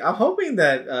 maybe. I'm hoping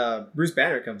that Bruce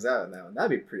Banner comes out in that one. That'd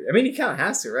be pretty. I mean, he kind of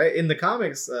has to, right? In the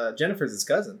comics, Jennifer's his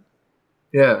cousin.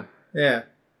 Yeah. Yeah.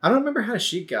 I don't remember how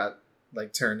she got,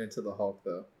 like, turned into the Hulk,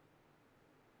 though.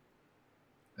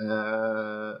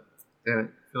 Damn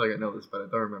it. I feel like I know this, but I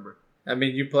don't remember. I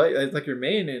mean, you play, it's like your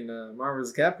main in Marvel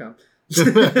vs. Capcom.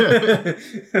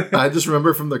 I just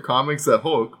remember from the comics that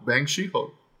Hulk banged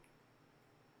She-Hulk.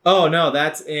 Oh, no,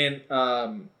 that's in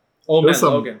Old Man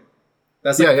Logan.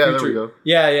 That's like yeah, there we go.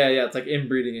 Yeah. It's like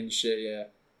inbreeding and shit, yeah.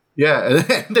 Yeah,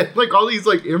 and then, like all these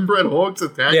like inbred Hulks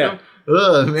attack him.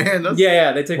 Ugh, man. That's,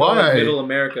 they take over like, middle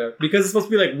America. Because it's supposed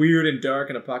to be like weird and dark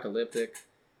and apocalyptic.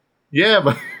 Yeah,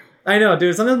 but... I know,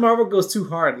 dude. Sometimes Marvel goes too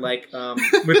hard. Like,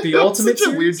 with the Ultimate such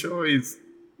a series. weird choice.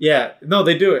 Yeah, no,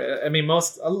 they do it. I mean, a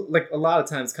lot of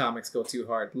times comics go too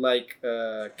hard. Like,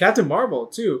 Captain Marvel,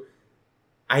 too.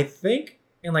 I think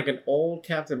in, like, an old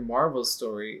Captain Marvel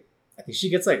story, I think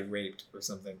she gets, like, raped or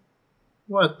something.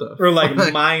 What the Or, like,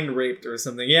 mind raped or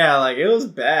something. Yeah, like, it was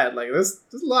bad. Like, there's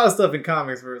a lot of stuff in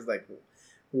comics where it's like,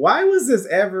 why was this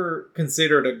ever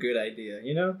considered a good idea,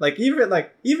 you know? Like, even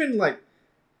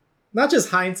not just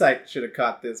hindsight should have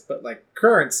caught this, but like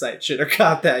current sight should have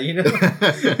caught that, you know?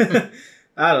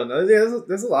 I don't know.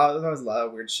 There's always a lot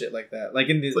of weird shit like that. Like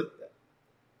in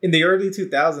the early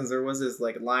 2000s, there was this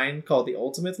like line called the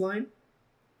Ultimates line.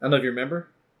 I don't know if you remember.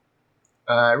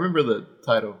 I remember the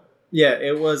title. Yeah,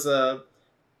 it was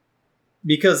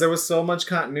because there was so much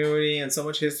continuity and so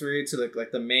much history to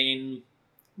like the main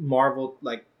Marvel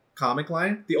like comic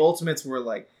line. The Ultimates were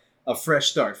like a fresh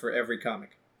start for every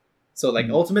comic. So, like,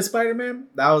 Ultimate Spider-Man,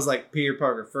 that was, like, Peter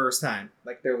Parker first time.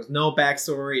 Like, there was no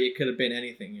backstory. It could have been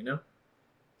anything, you know?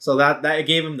 So that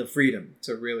gave him the freedom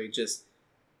to really just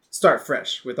start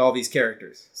fresh with all these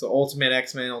characters. So, Ultimate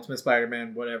X-Men, Ultimate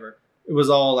Spider-Man, whatever. It was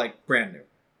all, like, brand new.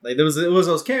 Like, it was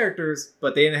those characters,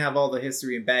 but they didn't have all the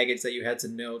history and baggage that you had to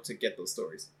know to get those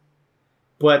stories.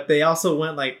 But they also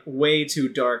went, like, way too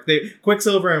dark.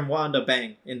 Quicksilver and Wanda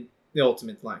bang in the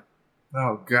Ultimate line.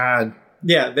 Oh, God.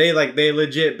 Yeah, they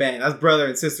legit bang. That's brother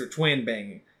and sister twin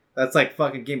banging. That's like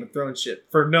fucking Game of Thrones shit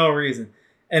for no reason.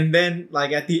 And then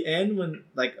like at the end when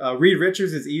like Reed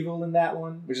Richards is evil in that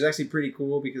one, which is actually pretty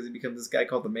cool because he becomes this guy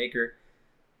called the Maker.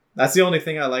 That's the only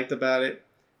thing I liked about it.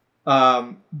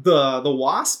 The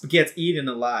Wasp gets eaten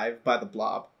alive by the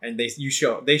Blob, and they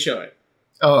show it.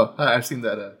 Oh, I've seen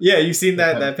that. Yeah, you've seen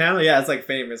that panel. Yeah, it's like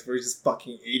famous where he's just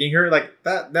fucking eating her. Like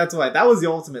that's why that was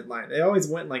the ultimate line. They always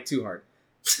went like too hard.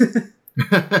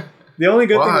 The only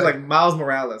good thing was like Miles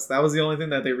Morales. That was the only thing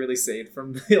that they really saved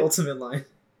from the ultimate line.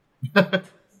 Yeah,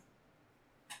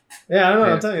 I don't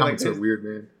know. I'm telling you, like, are weird,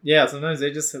 man. Yeah, sometimes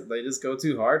they just go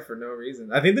too hard for no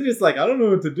reason. I think they're just like, I don't know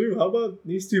what to do. How about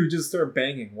these two just start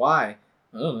banging? Why?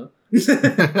 I don't know.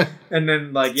 And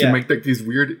then like to make like these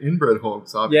weird inbred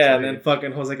Hulks. Obviously. Yeah, and then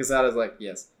fucking Jose Quesada's like,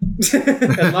 yes,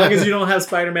 as long as you don't have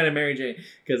Spider-Man and Mary Jane,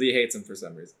 because he hates him for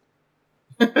some reason.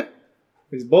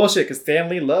 It's bullshit because Stan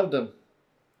Lee loved him.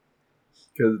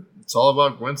 Because it's all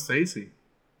about Gwen Stacy.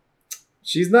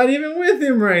 She's not even with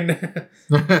him right now.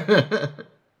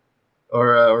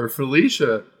 or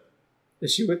Felicia.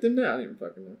 Is she with him now? I don't even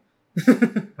fucking know.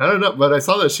 I don't know, but I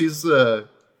saw that she's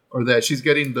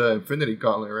getting the Infinity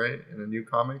Gauntlet, right? In a new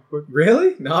comic book.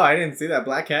 Really? No, I didn't see that.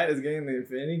 Black Cat is getting the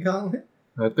Infinity Gauntlet?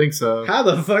 I think so. How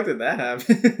the fuck did that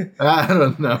happen? I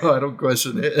don't know. I don't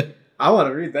question it. I want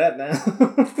to read that now.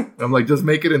 I'm like, just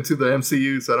make it into the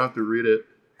MCU so I don't have to read it.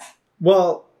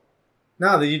 Well,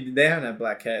 no, they haven't had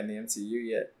Black Cat in the MCU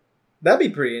yet. That'd be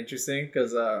pretty interesting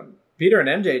because Peter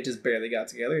and MJ just barely got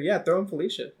together. Yeah, throw in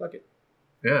Felicia. Fuck it.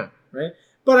 Yeah. Right?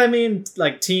 But I mean,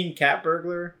 like Teen Cat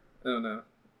Burglar? I don't know.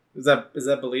 Is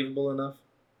that believable enough?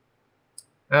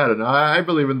 I don't know. I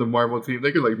believe in the Marvel team.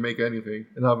 They could like make anything,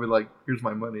 and I'll be like, "Here's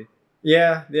my money."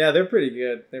 Yeah, they're pretty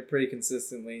good. They're pretty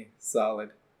consistently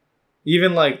solid.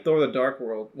 Even like Thor: The Dark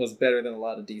World was better than a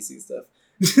lot of DC stuff.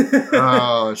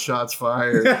 Oh, shots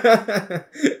fired.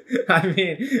 I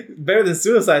mean, better than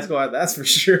Suicide Squad, that's for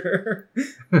sure.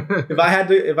 If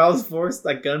I was forced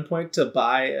like gunpoint to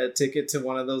buy a ticket to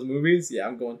one of those movies, yeah,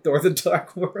 I'm going Thor: The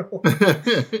Dark World.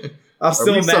 I'm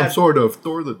still mad. Some sort of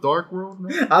Thor: The Dark World,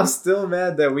 man? I'm still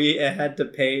mad that we had to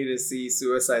pay to see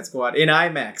Suicide Squad in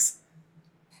IMAX.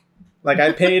 Like,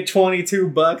 I paid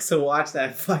 $22 to watch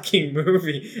that fucking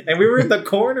movie, and we were in the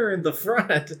corner in the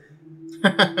front.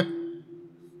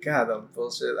 God, that was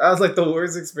bullshit. That was like the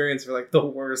worst experience for like the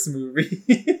worst movie.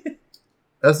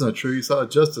 That's not true. You saw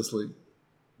Justice League.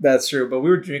 That's true, but we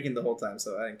were drinking the whole time,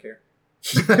 so I didn't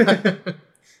care.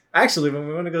 Actually, when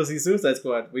we went to go see Suicide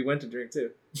Squad, we went to drink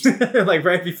too. Like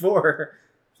right before.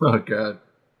 Oh, God.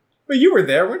 But you were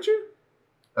there, weren't you?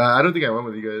 I don't think I went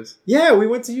with you guys. Yeah, we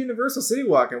went to Universal City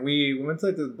Walk, and we went to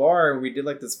like this bar, and we did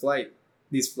like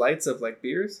these flights of like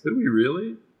beers. Did we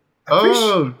really?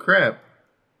 I'm crap.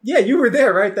 Yeah, you were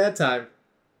there right that time.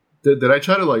 Did I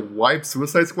try to like wipe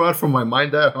Suicide Squad from my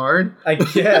mind that hard? I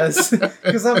guess.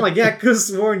 Because I'm like, yeah, I could have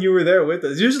sworn you were there with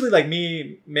us. Usually like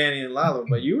me, Manny, and Lalo,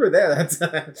 but you were there that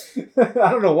time. I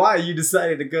don't know why you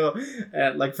decided to go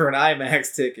at like for an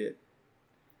IMAX ticket.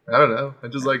 I don't know. I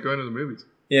just like going to the movies.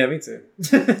 Yeah, me too.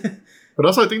 But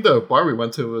also I think the bar we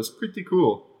went to was pretty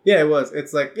cool. Yeah, it was.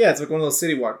 It's like one of those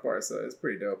City Walk bars, so it's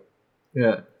pretty dope.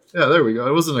 Yeah. Yeah, there we go.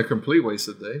 It wasn't a complete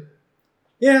wasted day.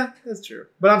 Yeah, that's true.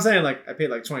 But I'm saying like I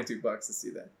paid like $22 to see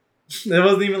that. It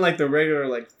wasn't even like the regular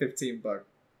like $15 or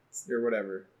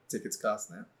whatever tickets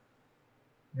cost now.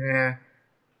 Yeah.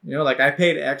 You know, like I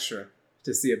paid extra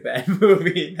to see a bad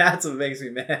movie. That's what makes me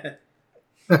mad.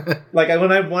 Like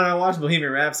when I watched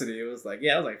Bohemian Rhapsody, it was like,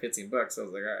 yeah, it was like $15. So I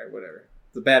was like, all right, whatever.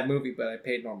 It's a bad movie, but I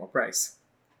paid normal price.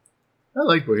 I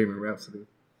like Bohemian Rhapsody.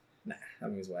 Nah, that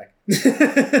movie's whack.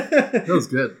 That was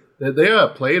good. They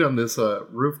played on this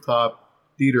rooftop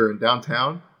theater in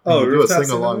downtown. Oh, you do a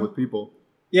sing along with people.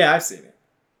 Yeah, I've seen it.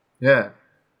 Yeah,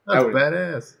 that's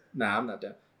badass. Nah, I'm not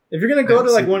down. If you're gonna go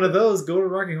to like one of those, go to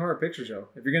Rocky Horror Picture Show.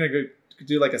 If you're gonna go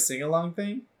do like a sing along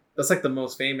thing, that's like the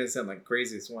most famous and like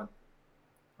craziest one.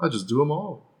 I'll just do them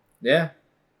all. Yeah.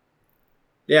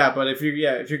 Yeah, but if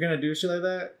you're gonna do shit like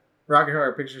that, Rocky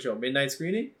Horror Picture Show midnight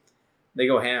screening, they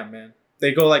go ham, man.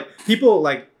 They go like people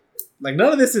like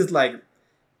none of this is like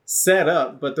set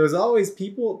up, but there's always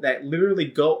people that literally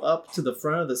go up to the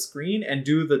front of the screen and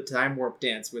do the time warp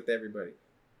dance with everybody.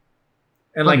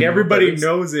 And like everybody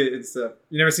knows it and stuff.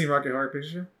 You never seen Rocky Horror Picture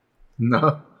Show?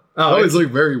 No. Oh, it always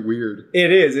look very weird.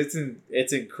 It is.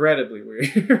 It's incredibly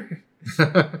weird.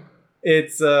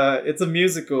 It's a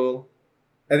musical.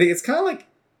 I think it's kind of like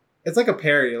it's like a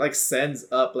parody. It like sends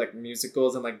up like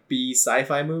musicals and like B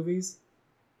sci-fi movies.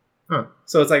 Huh.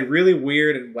 So it's like really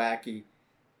weird and wacky.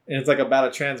 And it's like about a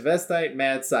transvestite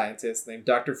mad scientist named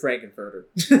Dr.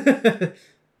 Frankenfurter.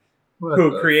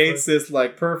 Who creates this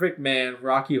like perfect man,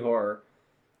 Rocky Horror.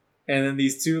 And then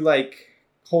these two like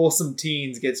wholesome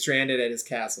teens get stranded at his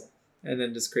castle. And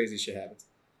then just crazy shit happens.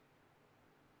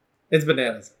 It's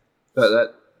bananas.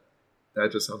 That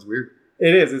just sounds weird.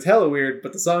 It is. It's hella weird,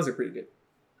 but the songs are pretty good.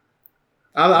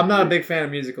 I'm not a big fan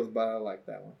of musicals, but I like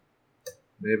that one.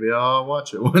 Maybe I'll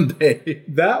watch it one day.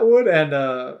 That one and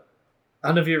I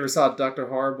don't know if you ever saw Dr.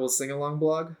 Horrible's sing-along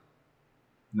blog.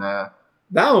 Nah.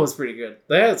 That one was pretty good.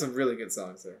 They had some really good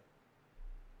songs there.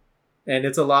 And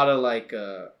it's a lot of like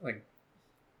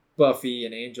Buffy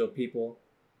and Angel people.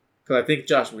 Because I think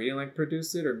Josh Whedon like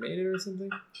produced it or made it or something.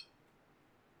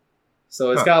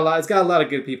 So it's got a lot of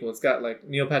good people. It's got like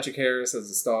Neil Patrick Harris as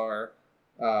a star,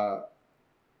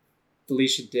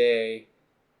 Felicia Day,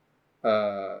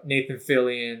 Nathan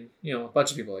Fillion, a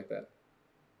bunch of people like that.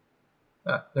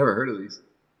 Never heard of these.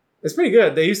 It's pretty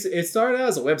good. It started out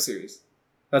as a web series.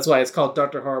 That's why it's called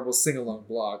Dr. Horrible's Sing-Along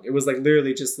Blog. It was like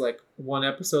literally just like one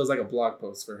episode is like a blog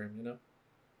post for him,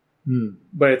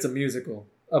 But it's a musical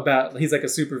about he's like a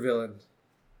supervillain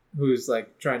who's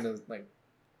like trying to like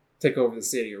take over the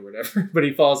city or whatever. But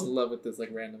he falls in love with this like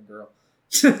random girl.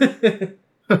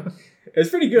 It's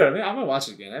pretty good. I mean, I'm gonna watch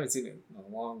it again. I haven't seen it in a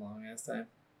long, long ass time.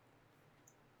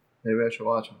 Maybe I should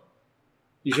watch it.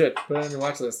 You should put it on your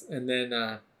watch list, and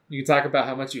then you can talk about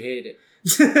how much you hate it.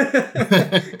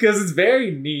 Because it's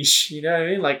very niche, you know what I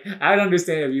mean? Like, I'd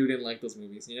understand if you didn't like those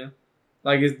movies,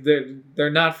 Like, they're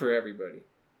not for everybody.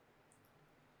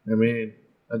 I mean,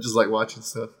 I just like watching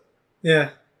stuff.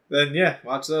 Yeah. Then, yeah,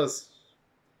 watch those.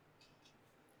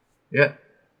 Yeah.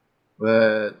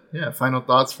 But, yeah, final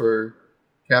thoughts for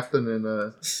Captain and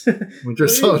Winter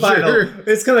Soldier.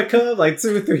 It's going to come up like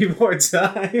 2 or 3 more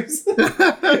times.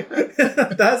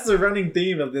 That's the running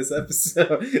theme of this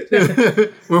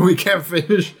episode. When we can't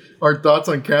finish our thoughts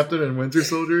on Captain and Winter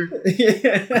Soldier.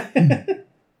 Yeah.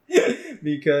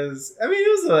 Because I mean,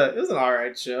 it was an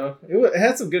alright show. It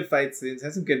had some good fight scenes,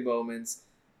 had some good moments,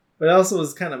 but it also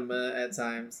was kind of meh at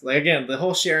times. Like again, the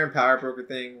whole Sharon Power Broker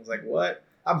thing was like, what?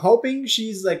 I'm hoping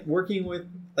she's like working with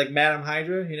like Madame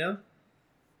Hydra,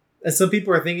 And some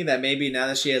people are thinking that maybe now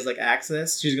that she has like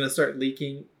access, she's gonna start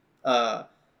leaking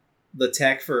the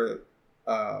tech for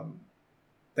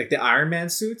like the Iron Man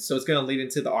suits. So it's gonna lead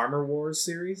into the Armor Wars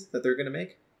series that they're gonna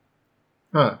make.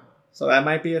 Huh. So that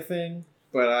might be a thing.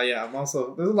 But yeah, I'm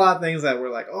also there's a lot of things that we're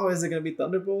like, oh, is it gonna be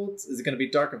Thunderbolts? Is it gonna be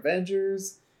Dark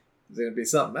Avengers? Is it gonna be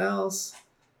something else?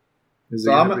 Is it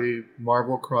gonna be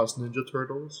Marvel Cross Ninja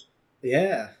Turtles?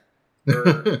 Yeah.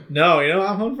 No,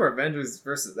 I'm hoping for Avengers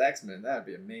versus X-Men. That'd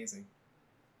be amazing.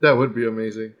 That would be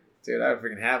amazing. Dude, I would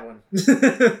freaking have one.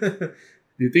 Do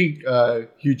you think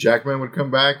Hugh Jackman would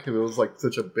come back if it was like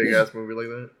such a big ass movie like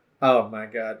that? Oh my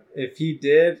god. If he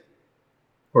did,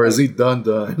 or is he done?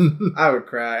 I would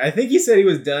cry. I think he said he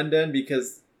was done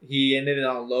because he ended it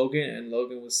on Logan and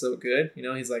Logan was so good.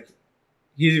 He's like,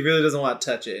 he really doesn't want to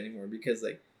touch it anymore because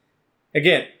like,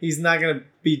 again, he's not going to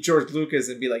be George Lucas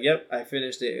and be like, yep, I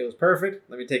finished it. It was perfect.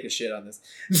 Let me take a shit on this.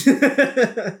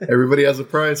 Everybody has a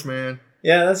price, man.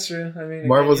 Yeah, that's true. I mean,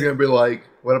 Marvel's going to be like,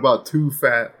 what about 2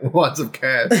 fat wads of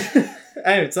cash?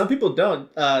 I mean, some people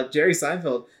don't. Jerry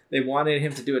Seinfeld, they wanted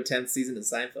him to do a 10th season of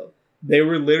Seinfeld. They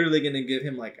were literally going to give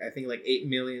him like $8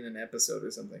 million an episode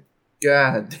or something.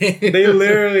 God damn. They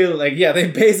literally they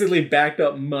basically backed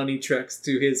up money trucks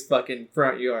to his fucking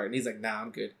front yard. And he's like, nah,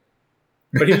 I'm good.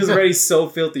 But he was already so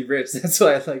filthy rich. That's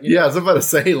why I like. Yeah, I was about to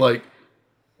say like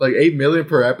 $8 million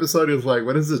per episode. He was like,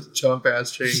 what is this chump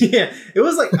ass change? Yeah, it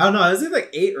was like I don't know. Is it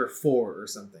like 8 or 4 or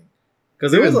something?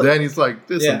 Because it was. Then he's like,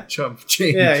 this is some chump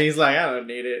change. Yeah, he's like, I don't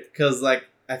need it because like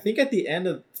I think at the end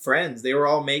of Friends they were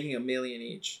all making $1 million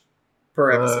each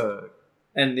per episode.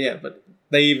 And yeah, but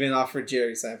they even offered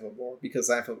Jerry Seinfeld more because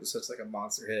Seinfeld was such like a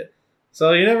monster hit.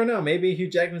 So you never know. Maybe Hugh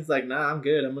Jackman's like, nah, I'm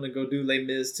good. I'm gonna go do Les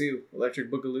Mis too, Electric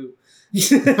Boogaloo.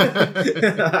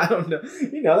 I don't know.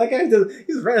 That guy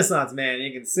he's a Renaissance man.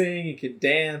 He can sing, he can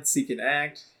dance, he can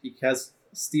act. He has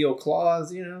steel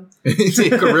claws. He can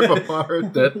rip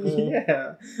apart Deadpool.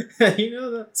 Yeah,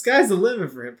 the sky's the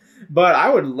limit for him. But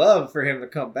I would love for him to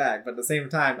come back. But at the same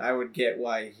time, I would get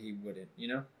why he wouldn't.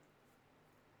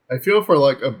 I feel for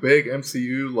like a big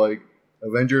MCU like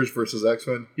Avengers versus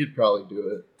X-Men, he'd probably do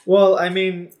it. Well, I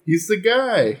mean, he's the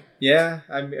guy. Yeah,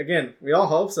 again, we all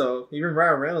hope so. Even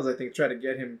Ryan Reynolds, I think, tried to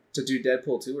get him to do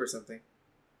Deadpool 2 or something.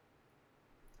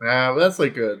 Nah, that's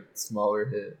like a smaller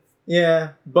hit.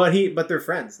 Yeah, but they're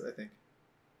friends. I think.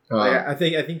 I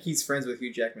think he's friends with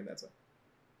Hugh Jackman. That's why.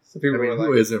 So people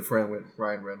who isn't friend with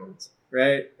Ryan Reynolds?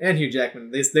 Right, and Hugh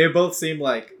Jackman. They both seem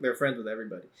like they're friends with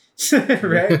everybody.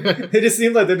 Right? They just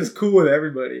seem like they're just cool with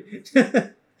everybody.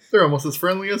 They're almost as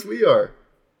friendly as we are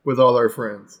with all our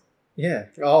friends. Yeah,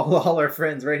 all our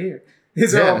friends right here.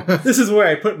 This is where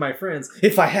I put my friends,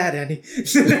 if I had any.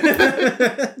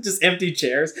 Just empty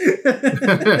chairs.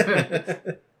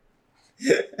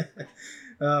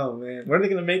 Oh man, when are they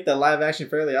gonna make the live action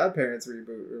Fairly Odd Parents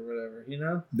reboot or whatever?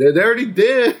 They already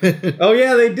did. Oh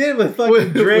yeah, they did with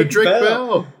fucking Drake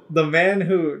Bell, the man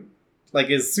who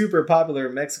is super popular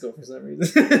in Mexico for some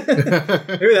reason.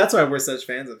 Maybe that's why we're such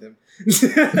fans of him.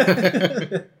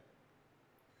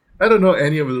 I don't know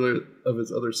any of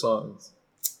his other songs.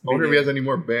 I wonder if he has any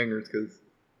more bangers because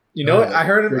I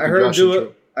heard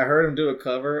him do a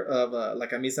cover of La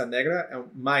Camisa Negra, and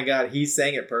my God, he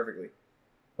sang it perfectly.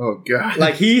 Oh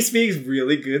God! He speaks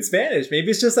really good Spanish.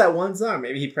 Maybe it's just that one song.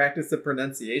 Maybe he practiced the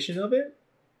pronunciation of it,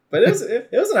 but it was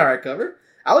an alright cover.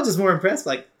 I was just more impressed.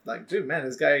 Dude, man,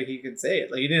 this guy, he could say it.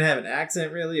 He didn't have an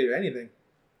accent really or anything.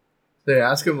 They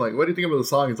ask him, what do you think about the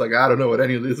song? He's like, I don't know what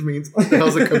any of this means. What the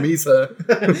hell's a camisa?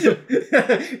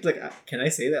 He's like, can I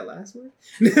say that last word?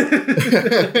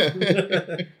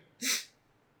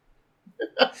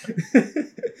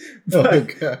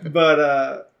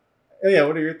 Yeah,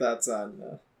 what are your thoughts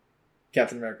on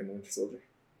Captain America and the Winter Soldier?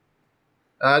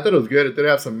 I thought it was good. It did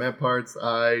have some meh parts.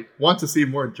 I want to see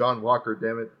more John Walker,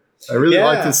 damn it. I really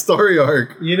liked his story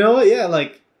arc. You know what? Yeah,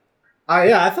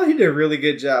 I thought he did a really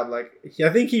good job. I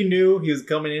think he knew he was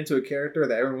coming into a character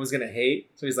that everyone was going to hate.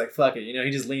 So he's like, fuck it.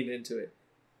 He just leaned into it.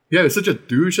 Yeah, he's such a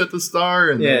douche at the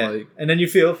start. And then, and then you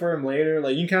feel for him later.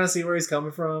 You can kind of see where he's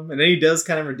coming from. And then he does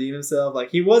kind of redeem himself.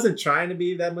 He wasn't trying to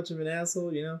be that much of an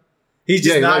asshole, He's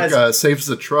just not saves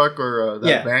the truck or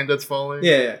that van that's falling.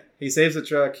 Yeah. He saves the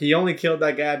truck. He only killed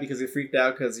that guy because he freaked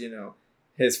out because,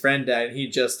 his friend died and he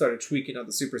just started tweaking on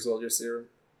the super soldier serum.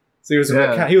 So he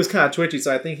was kind of twitchy.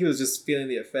 So I think he was just feeling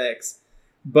the effects.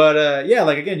 But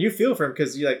again, you feel for him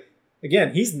because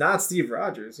again, he's not Steve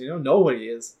Rogers. Nobody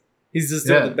is. He's just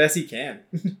doing the best he can.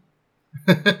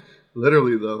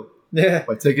 Literally though. Yeah.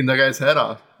 By taking that guy's head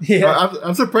off. Yeah.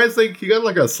 I'm surprised he got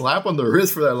a slap on the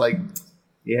wrist for that.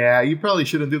 Yeah, you probably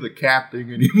shouldn't do the cap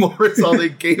thing anymore. It's all they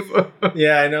gave him.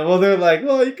 Yeah, I know. Well, they're like,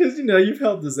 because, you've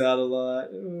helped us out a lot.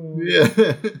 Oh,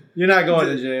 yeah. You're not going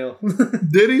to jail.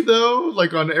 Did he, though?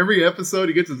 On every episode,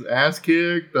 he gets his ass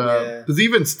kicked. Does he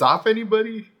even stop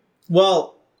anybody?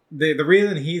 Well, the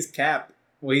reason he's Cap,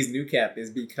 he's new Cap, is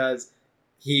because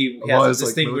he has a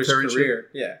distinguished career.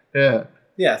 Yeah.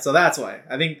 Yeah, so that's why.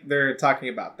 I think they're talking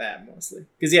about that mostly.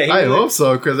 Because I hope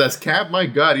so, because that's Cap. My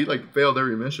God, he failed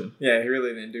every mission. Yeah, he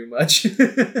really didn't do much.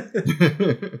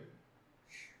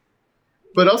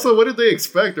 But also, what did they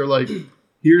expect? They're like,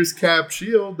 here's Cap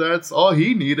Shield. That's all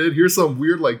he needed. Here's some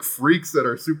weird freaks that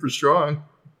are super strong.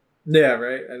 Yeah,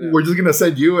 right. I know. We're just gonna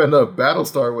send you and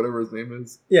Battlestar, whatever his name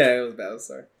is. Yeah, it was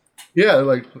Battlestar. Yeah,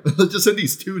 let's just send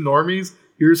these two normies.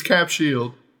 Here's Cap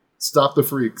Shield. Stop the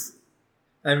freaks.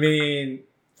 I mean,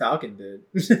 Falcon did.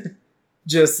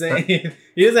 Just saying.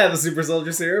 He doesn't have a super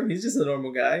soldier serum. He's just a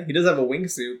normal guy. He does have a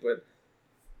wingsuit, but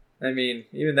I mean,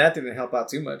 even that didn't help out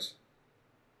too much.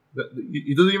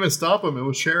 He doesn't even stop him. It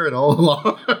was Sharon all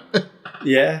along.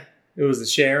 Yeah, it was the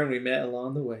Sharon we met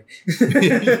along the way.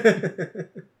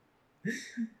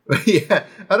 Yeah,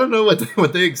 I don't know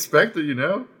what they expected,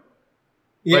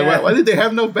 Yeah. Why did they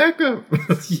have no backup?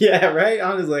 Yeah, right?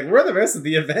 I was like, where are the rest of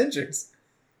the Avengers?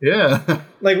 Yeah.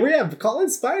 Call in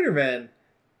Spider-Man.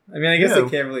 I mean, I guess they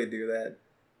can't really do that.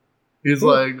 He's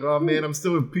like, oh man, I'm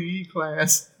still in PE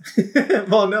class.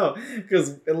 Well, no,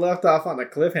 because it left off on a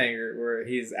cliffhanger where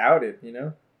he's outed,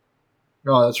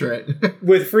 Oh, that's right.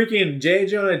 With freaking J.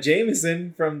 Jonah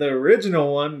Jameson from the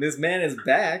original one, this man is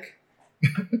back,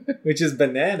 which is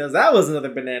bananas. That was another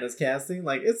bananas casting.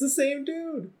 It's the same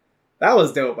dude. That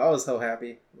was dope. I was so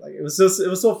happy. It was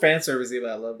so fan servicey,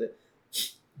 but I loved it.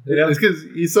 It's because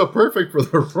he's so perfect for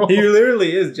the role. He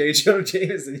literally is J. Jonah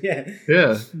Jameson. Yeah.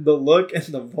 Yeah. The look and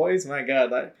the voice, my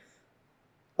God.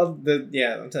 I'm telling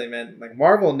you, man.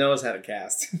 Marvel knows how to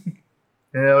cast.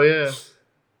 Hell yeah.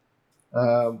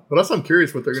 But also, I'm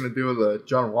curious what they're gonna do with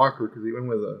John Walker because he went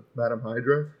with Madam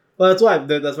Hydra. Well, that's why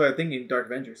I'm thinking Dark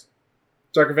Avengers.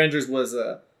 Dark Avengers was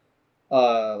a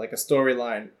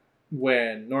storyline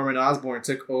when Norman Osborn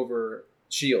took over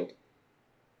S.H.I.E.L.D.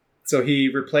 So he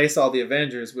replaced all the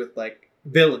Avengers with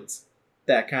villains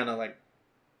that kind of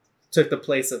took the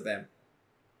place of them.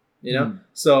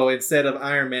 So instead of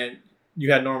Iron Man,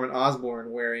 you had Norman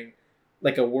Osborn wearing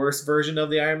a worse version of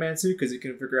the Iron Man suit because he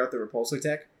couldn't figure out the repulsor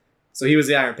tech. So he was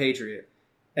the Iron Patriot.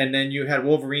 And then you had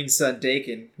Wolverine's son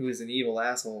Daken, who is an evil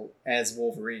asshole, as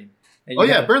Wolverine. And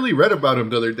I barely read about him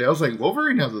the other day. I was like,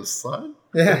 Wolverine has a son?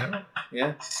 Yeah.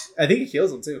 Yeah. I think he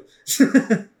kills him too.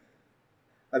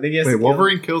 I think he has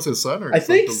Wolverine kills his son, or I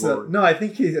think so. No, I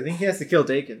think he has to kill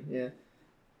Daken. Yeah,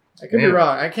 I could be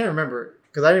wrong. I can't remember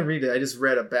because I didn't read it. I just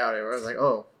read about it. Where I was like,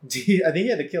 oh, I think he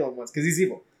had to kill him once because he's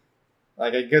evil.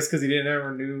 I guess because he didn't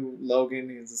ever knew Logan.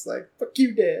 He was just like, fuck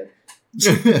you, Dad.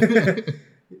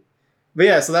 But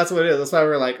yeah, so that's what it is. That's why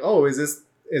we're like, oh, is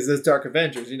this Dark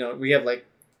Avengers? We have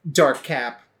Dark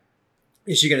Cap.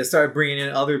 Is she gonna start bringing in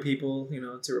other people,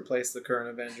 to replace the current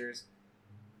Avengers?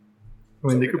 I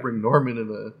mean, they could bring Norman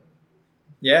in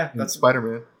that's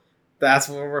Spider-Man. That's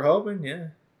what we're hoping, yeah.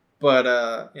 But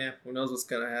who knows what's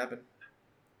gonna happen?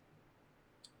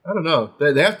 I don't know.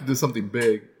 They have to do something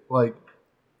big.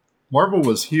 Marvel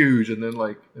was huge, and then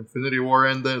Infinity War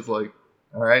ended. It's all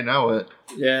right, now what?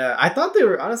 Yeah, I thought they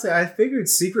were honestly. I figured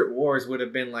Secret Wars would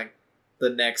have been the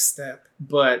next step,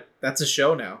 but that's a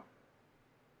show now.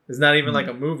 It's not even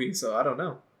a movie, so I don't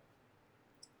know.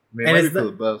 It might be for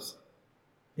the best.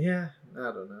 Yeah,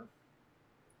 I don't know.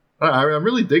 I'm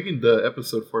really digging the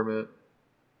episode format.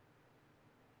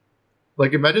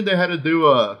 Imagine they had to do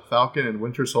a Falcon and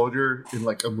Winter Soldier in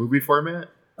a movie format.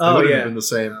 It wouldn't have been the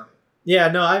same. Yeah,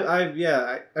 no, I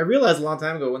realized a long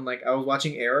time ago when I was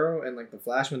watching Arrow and The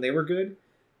Flash when they were good,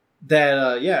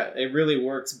 that it really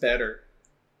works better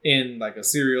in a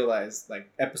serialized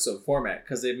episode format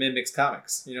because it mimics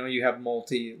comics. You have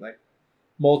multi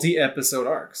episode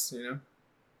arcs.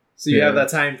 So you have that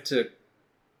time to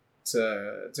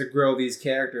grow these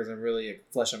characters and really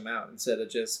flesh them out instead of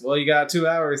just, you got 2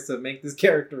 hours to make this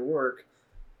character work.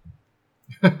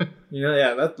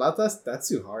 That's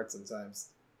too hard sometimes.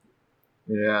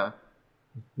 Yeah.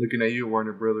 Looking at you,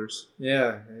 Warner Brothers.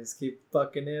 Yeah, just keep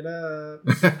fucking it up.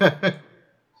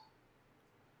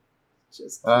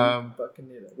 Just keep fucking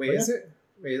it up. Wait, is it?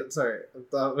 Wait, sorry.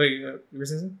 You were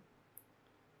saying something?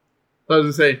 I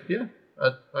was going to say,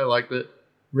 I liked it.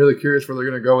 Really curious where they're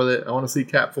going to go with it. I want to see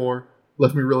Cap 4.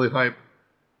 Left me really hype.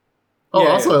 Oh,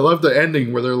 I love the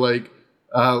ending where they're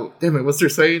damn it, what's their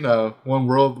saying? One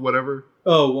world, whatever.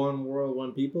 Oh, one world,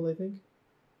 one people, I think.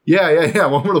 Yeah.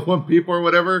 One world, one people or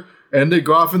whatever. And they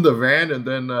go off in the van, and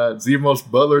then Zemo's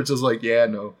butler's just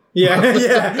no.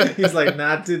 Yeah. He's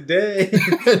not today.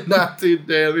 Not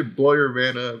today. Let me blow your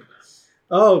van up.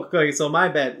 Oh, okay. So my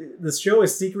bad. The show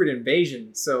is Secret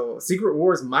Invasion. So Secret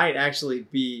Wars might actually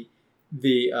be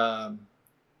the a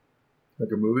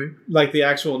movie? The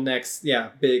actual next,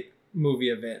 big movie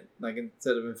event. Like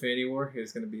instead of Infinity War,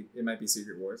 it might be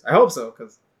Secret Wars. I hope so,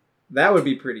 because that would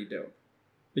be pretty dope.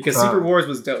 Because Secret Wars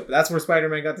was dope. That's where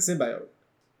Spider-Man got the symbiote.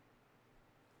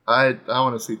 I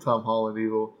want to see Tom Holland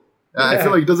evil. Yeah. I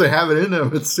feel like he doesn't have it in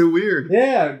him. It's too weird.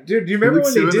 Yeah, dude. Do you remember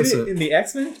when they did it in the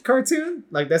X-Men cartoon?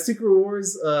 Like that Secret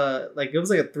Wars, like it was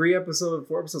like a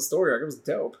 4-episode story arc. It was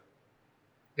dope.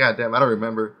 God damn, I don't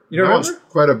remember. You don't remember? I watched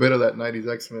quite a bit of that 90s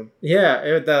X-Men.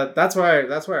 Yeah, that's why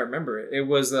I remember it. It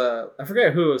was I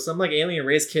forget who. Some like alien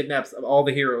race kidnaps all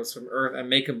the heroes from Earth and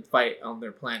make them fight on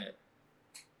their planet.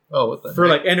 Oh, what the for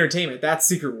heck? Like entertainment. That's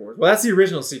Secret Wars. Well, that's the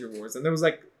original Secret Wars, and there was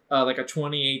like a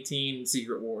 2018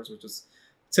 Secret Wars, which is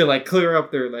to like clear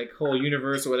up their like whole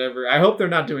universe or whatever. I hope they're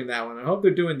not doing that one. I hope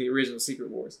they're doing the original Secret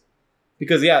Wars,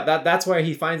 because that's why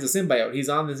he finds the symbiote. He's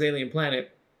on this alien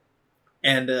planet,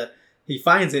 and he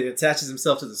finds it, attaches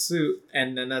himself to the suit,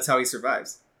 and then that's how he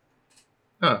survives.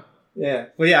 Huh. Yeah.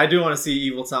 But yeah, I do want to see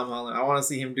evil Tom Holland. I want to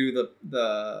see him do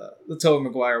the Tobey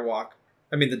Maguire walk.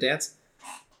 I mean, the dance.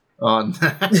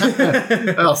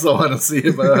 I also want to see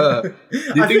it, but do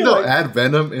you think they'll add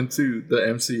Venom into the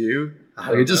MCU?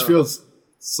 Like, it just feels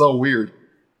so weird.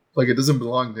 Like it doesn't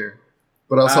belong there.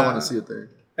 But I also want to see it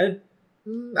there. I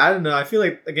don't know. I feel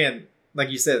like, again, like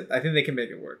you said, I think they can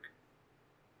make it work.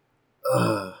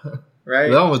 Right?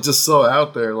 That one was just so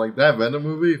out there. Like that Venom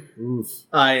movie. Oof.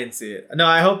 I didn't see it. No,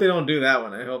 I hope they don't do that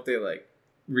one. I hope they like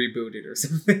reboot it or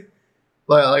something.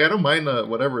 Like I don't mind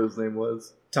whatever his name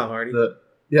was. Tom Hardy.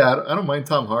 Yeah, I don't mind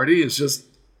Tom Hardy. It's just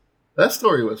that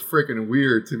story was freaking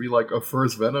weird to be like a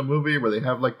first Venom movie where they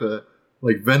have like the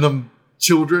Venom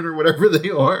children or whatever they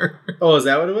are. Oh, is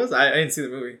that what it was? I didn't see the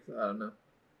movie. So I don't know.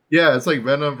 Yeah, it's like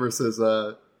Venom versus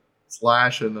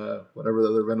Slash and whatever the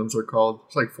other Venoms are called.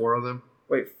 It's like 4 of them.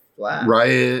 Wait, Flash?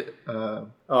 Riot. I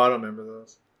don't remember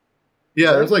those.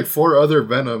 Yeah, there's like 4 other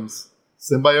Venoms.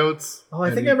 Symbiotes. Oh,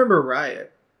 I think I remember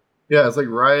Riot. Yeah, it's like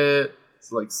Riot.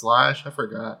 It's like Slash. I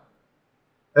forgot.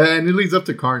 And it leads up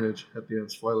to Carnage at the end.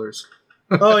 Spoilers.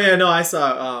 Oh, yeah, no, I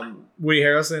saw Woody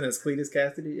Harrelson as Cletus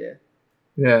Cassidy, yeah.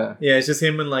 Yeah. Yeah, it's just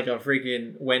him in like a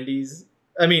freaking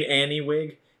Annie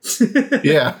wig.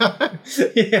 Yeah.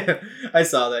 Yeah, I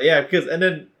saw that. Yeah, because, and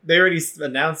then they already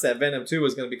announced that Venom 2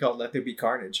 was going to be called Let There Be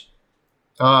Carnage.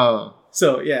 Oh.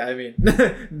 So, yeah, I mean.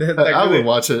 I would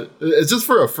watch it. It's just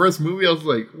for a first movie, I was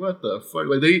like, what the fuck?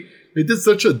 Like, they did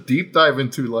such a deep dive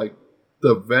into, like,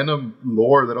 the Venom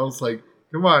lore that I was like,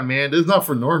 come on, man, this is not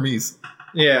for normies.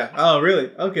 Yeah. Oh, really?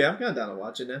 Okay, I'm kind of down to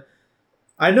watch it now.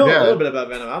 I know a little bit about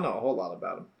Venom. I don't know a whole lot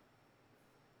about him.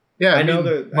 Yeah, I know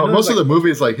most of the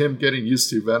movie is like him getting used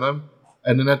to Venom,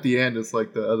 and then at the end, it's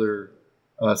like the other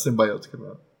symbiotes come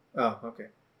out. Oh, okay.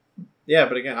 Yeah,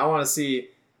 but again, I want to see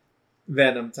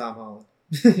Venom Tom Holland.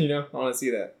 I want to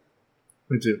see that.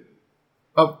 Me too.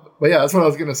 But yeah, that's what I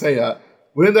was gonna say.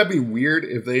 Wouldn't that be weird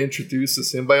if they introduced a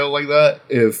symbiote like that?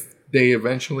 If they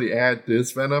eventually add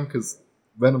this Venom, because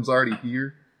Venom's already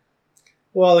here.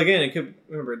 Well, again, it could,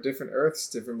 remember, different Earths,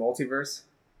 different multiverse.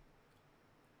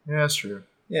 Yeah, that's true.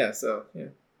 Yeah, so, yeah,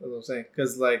 that's what I'm saying.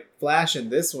 Because, like, Flash in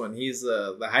this one, he's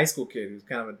the high school kid who's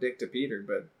kind of a dick to Peter,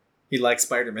 but he likes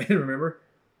Spider-Man, remember?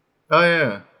 Oh,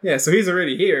 yeah. Yeah, so he's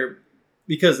already here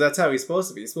because that's how he's supposed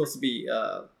to be. He's supposed to be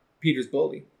Peter's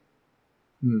bully.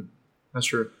 That's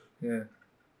true. Yeah.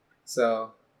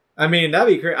 So, I mean,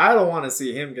 that'd be great. I don't want to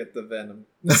see him get the Venom.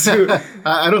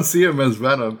 I don't see him as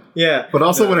Venom. Yeah. But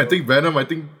also when I think Venom, I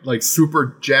think like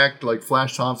super jacked, like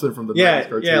Flash Thompson from the 90s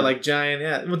cartoon. Yeah, like giant,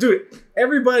 yeah. Well, dude,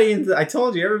 everybody in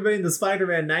the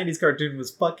Spider-Man 90s cartoon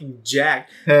was fucking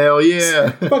jacked. Hell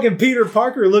yeah. Fucking Peter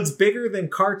Parker looks bigger than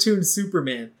cartoon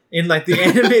Superman in like the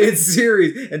animated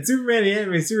series. And Superman in the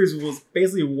animated series was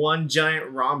basically one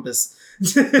giant rhombus.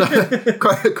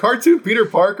 Cartoon Peter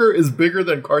Parker is bigger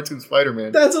than cartoon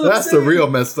Spider-Man. That's the real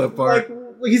messed up part.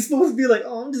 Like he's supposed to be like,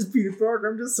 oh, I'm just Peter Parker.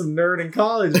 I'm just some nerd in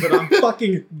college, but I'm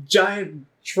fucking giant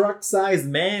truck-sized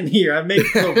man here. I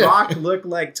make The Rock look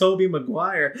like Tobey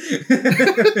Maguire.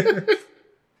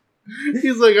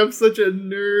 He's like, I'm such a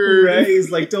nerd. Right?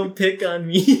 He's like, don't pick on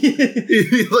me.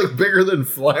 He's like bigger than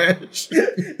Flash.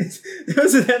 There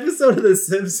was an episode of The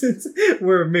Simpsons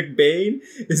where McBain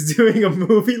is doing a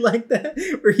movie like that,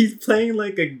 where he's playing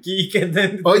like a geek, and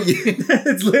then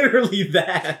it's literally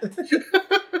that.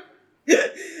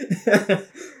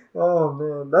 Oh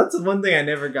man, that's one thing I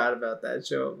never got about that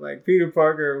show. Like Peter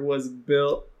Parker was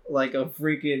built like a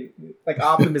freaking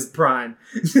Optimus Prime.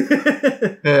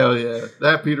 Hell yeah,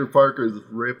 that Peter Parker is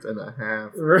ripped in a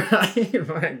half. Right,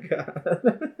 my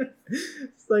god,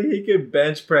 it's like he could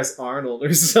bench press Arnold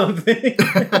or something.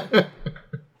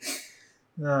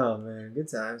 Oh man, good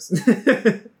times.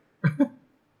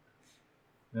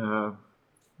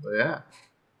 But yeah.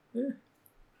 I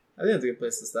think that's a good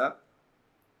place to stop.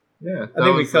 Yeah, I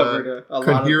think we covered a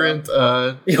coherent.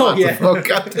 About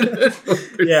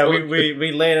yeah,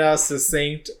 we laid out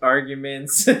succinct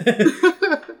arguments and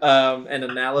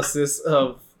analysis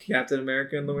of Captain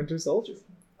America and the Winter Soldier.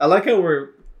 I like how we're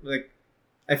like,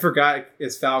 I forgot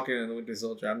it's Falcon and the Winter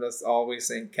Soldier. I'm just always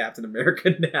saying Captain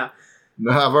America now.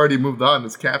 No, I've already moved on.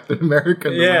 It's Captain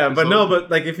America. Yeah, but no, but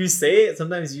like if you say it,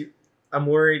 sometimes I'm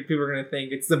worried people are gonna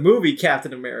think it's the movie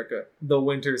Captain America, the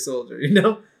Winter Soldier. You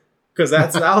know. Because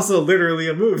that's also literally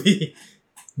a movie.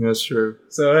 That's true.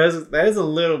 So that is a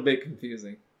little bit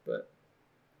confusing, but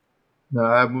no,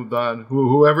 I've moved on.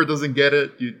 Whoever doesn't get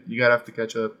it, you gotta have to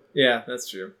catch up. Yeah, that's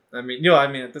true. I mean,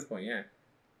 at this point, yeah.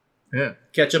 Yeah.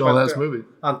 Catch up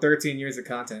on 13 years of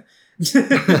content.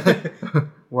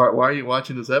 Why are you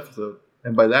watching this episode?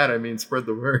 And by that I mean spread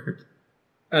the word.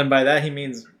 And by that he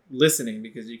means listening,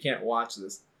 because you can't watch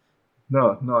this.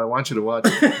 No, I want you to watch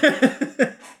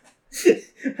it.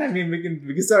 I mean, we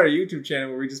can start a YouTube channel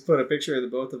where we just put a picture of the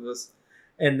both of us,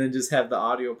 and then just have the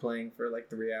audio playing for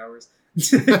like 3 hours.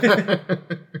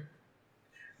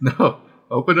 No,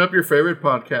 open up your favorite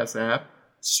podcast app,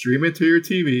 stream it to your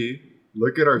TV,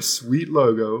 look at our sweet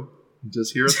logo, and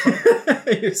just hear us talk.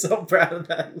 You're so proud of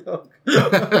that logo.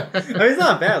 I mean, it's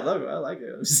not a bad logo. I like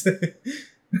it.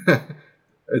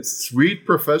 It's sweet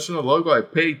professional logo. I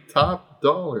paid top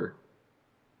dollar.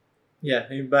 Yeah,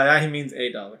 by that he means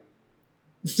 $8.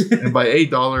 And by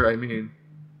 $8, I mean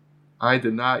I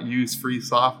did not use free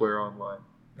software online.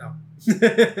 No.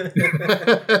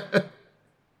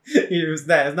 Use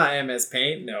that. It's not MS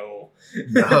Paint. No.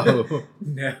 No.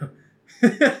 No.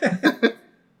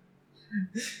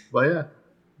 But yeah,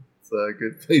 it's a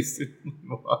good place to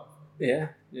move on. Yeah,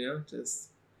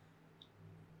 just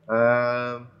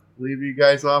leave you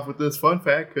guys off with this fun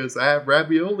fact because I have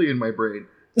ravioli in my brain.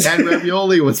 And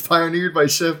ravioli was pioneered by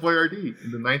Chef Boyardee in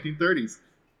the 1930s.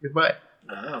 Goodbye.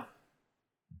 Wow.